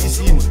hopole DC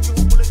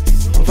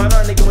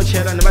mfana ne ke mo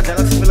tshela ne batla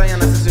ka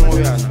tsepelanyana se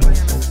sengwe yana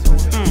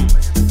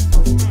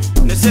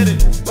ne sere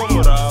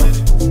komorao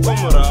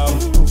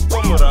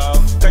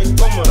kai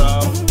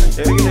komorao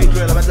ke ne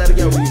tloela batla re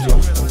ke a butswa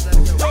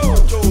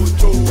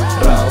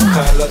Rao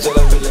kala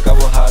Zola vile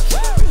kabo hati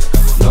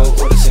No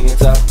uri singi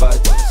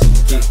tapat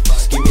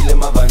Skimile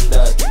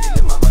mavandati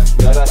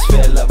Garas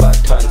fela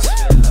batans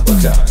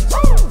Ota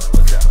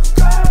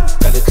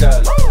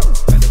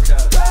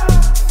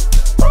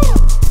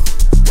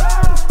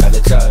Kale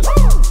kala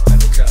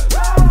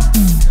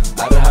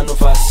Arahano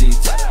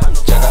fasit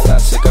Jagala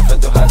seka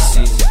feto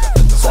hasit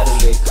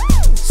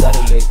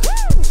Saddle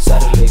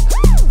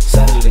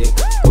lake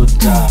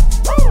Ota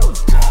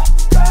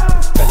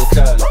Kale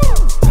kala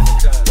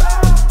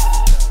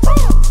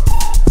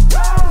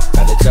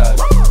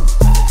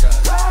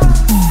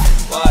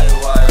Why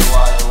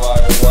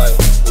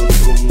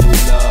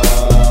Ulumula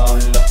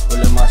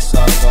Ule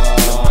masaga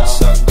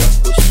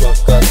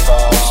Ushwakata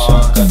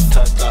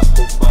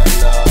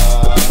Kubala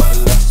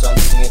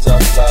Something it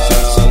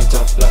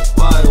up like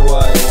Why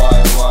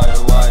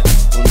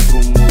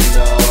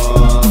Ulumula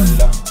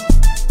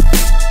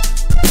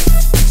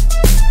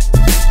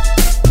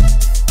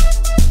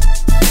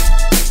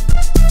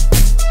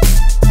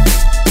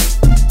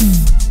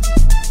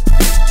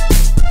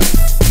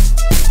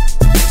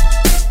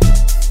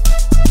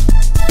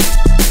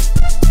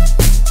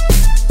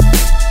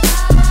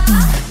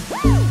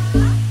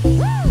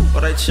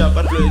alright sharp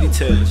at ready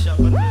tell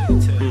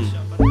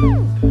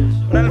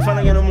Una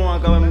mfana ngena mo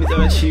aka ba mmitsa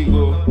ba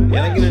Chicco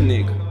yana ke le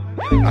nigga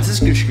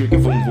asisikushikuke ke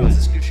vom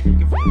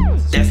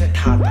there's a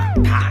tata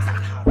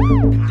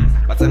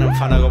batsana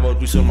mfana ka ba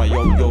tuso ma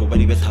yo ba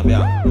di betha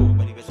bya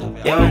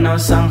Yo no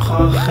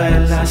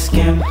sanjojela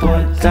skempo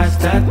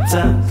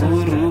tata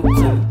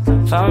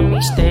buruku Found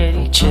me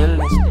steady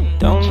chillin',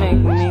 don't make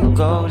me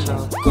go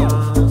loco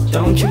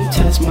Don't you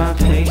test my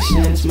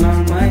patience, my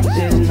mind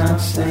is not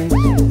safe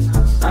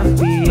I'm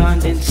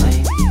beyond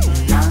insane,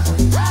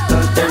 Go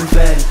them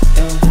bed,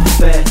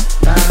 I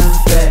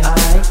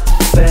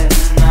bet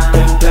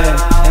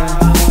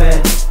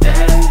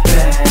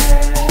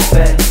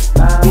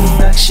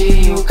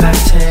Nakshi you can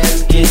tell,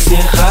 kisi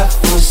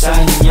khafu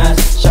sanyas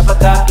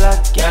Shapata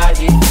black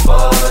yadi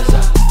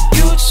boza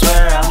You'd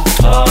swear I'm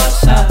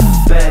closer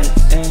Bet,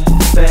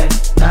 I bet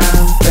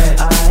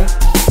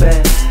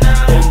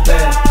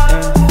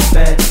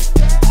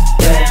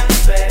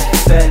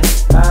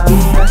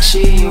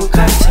Nakshi you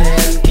can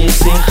tell,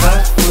 kisi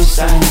khafu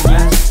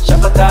sanyas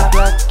Shapata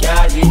black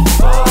yadi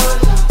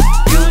boza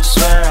You'd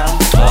swear I'm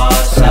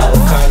closer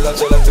Kala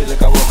Zola vile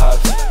kabo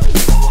hati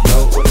No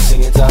uri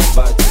singi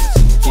tapat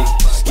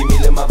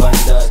Skimile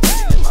mavandati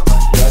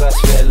Garas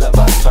fela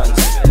batans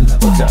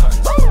Ota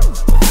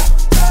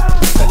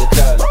Kale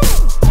kala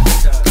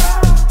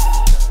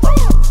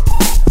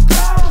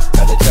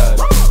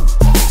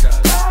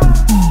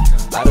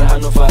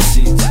Arahano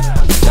fasit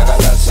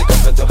Jagala seka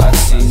feto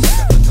hasit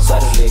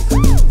Saddle lake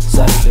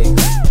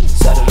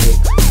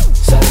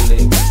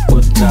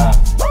Ota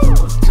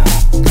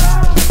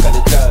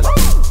Kale kala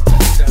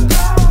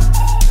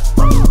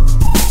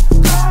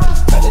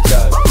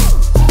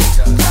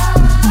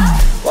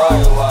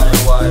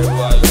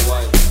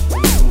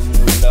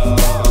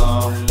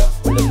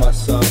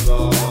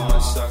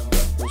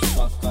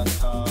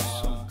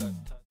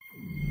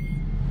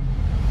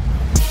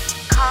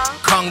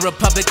Kong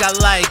Republic I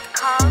like.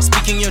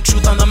 Speaking speaking your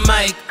truth on the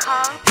mic.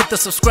 Hit the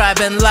subscribe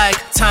and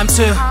like. Time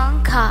to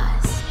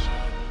Kongcast.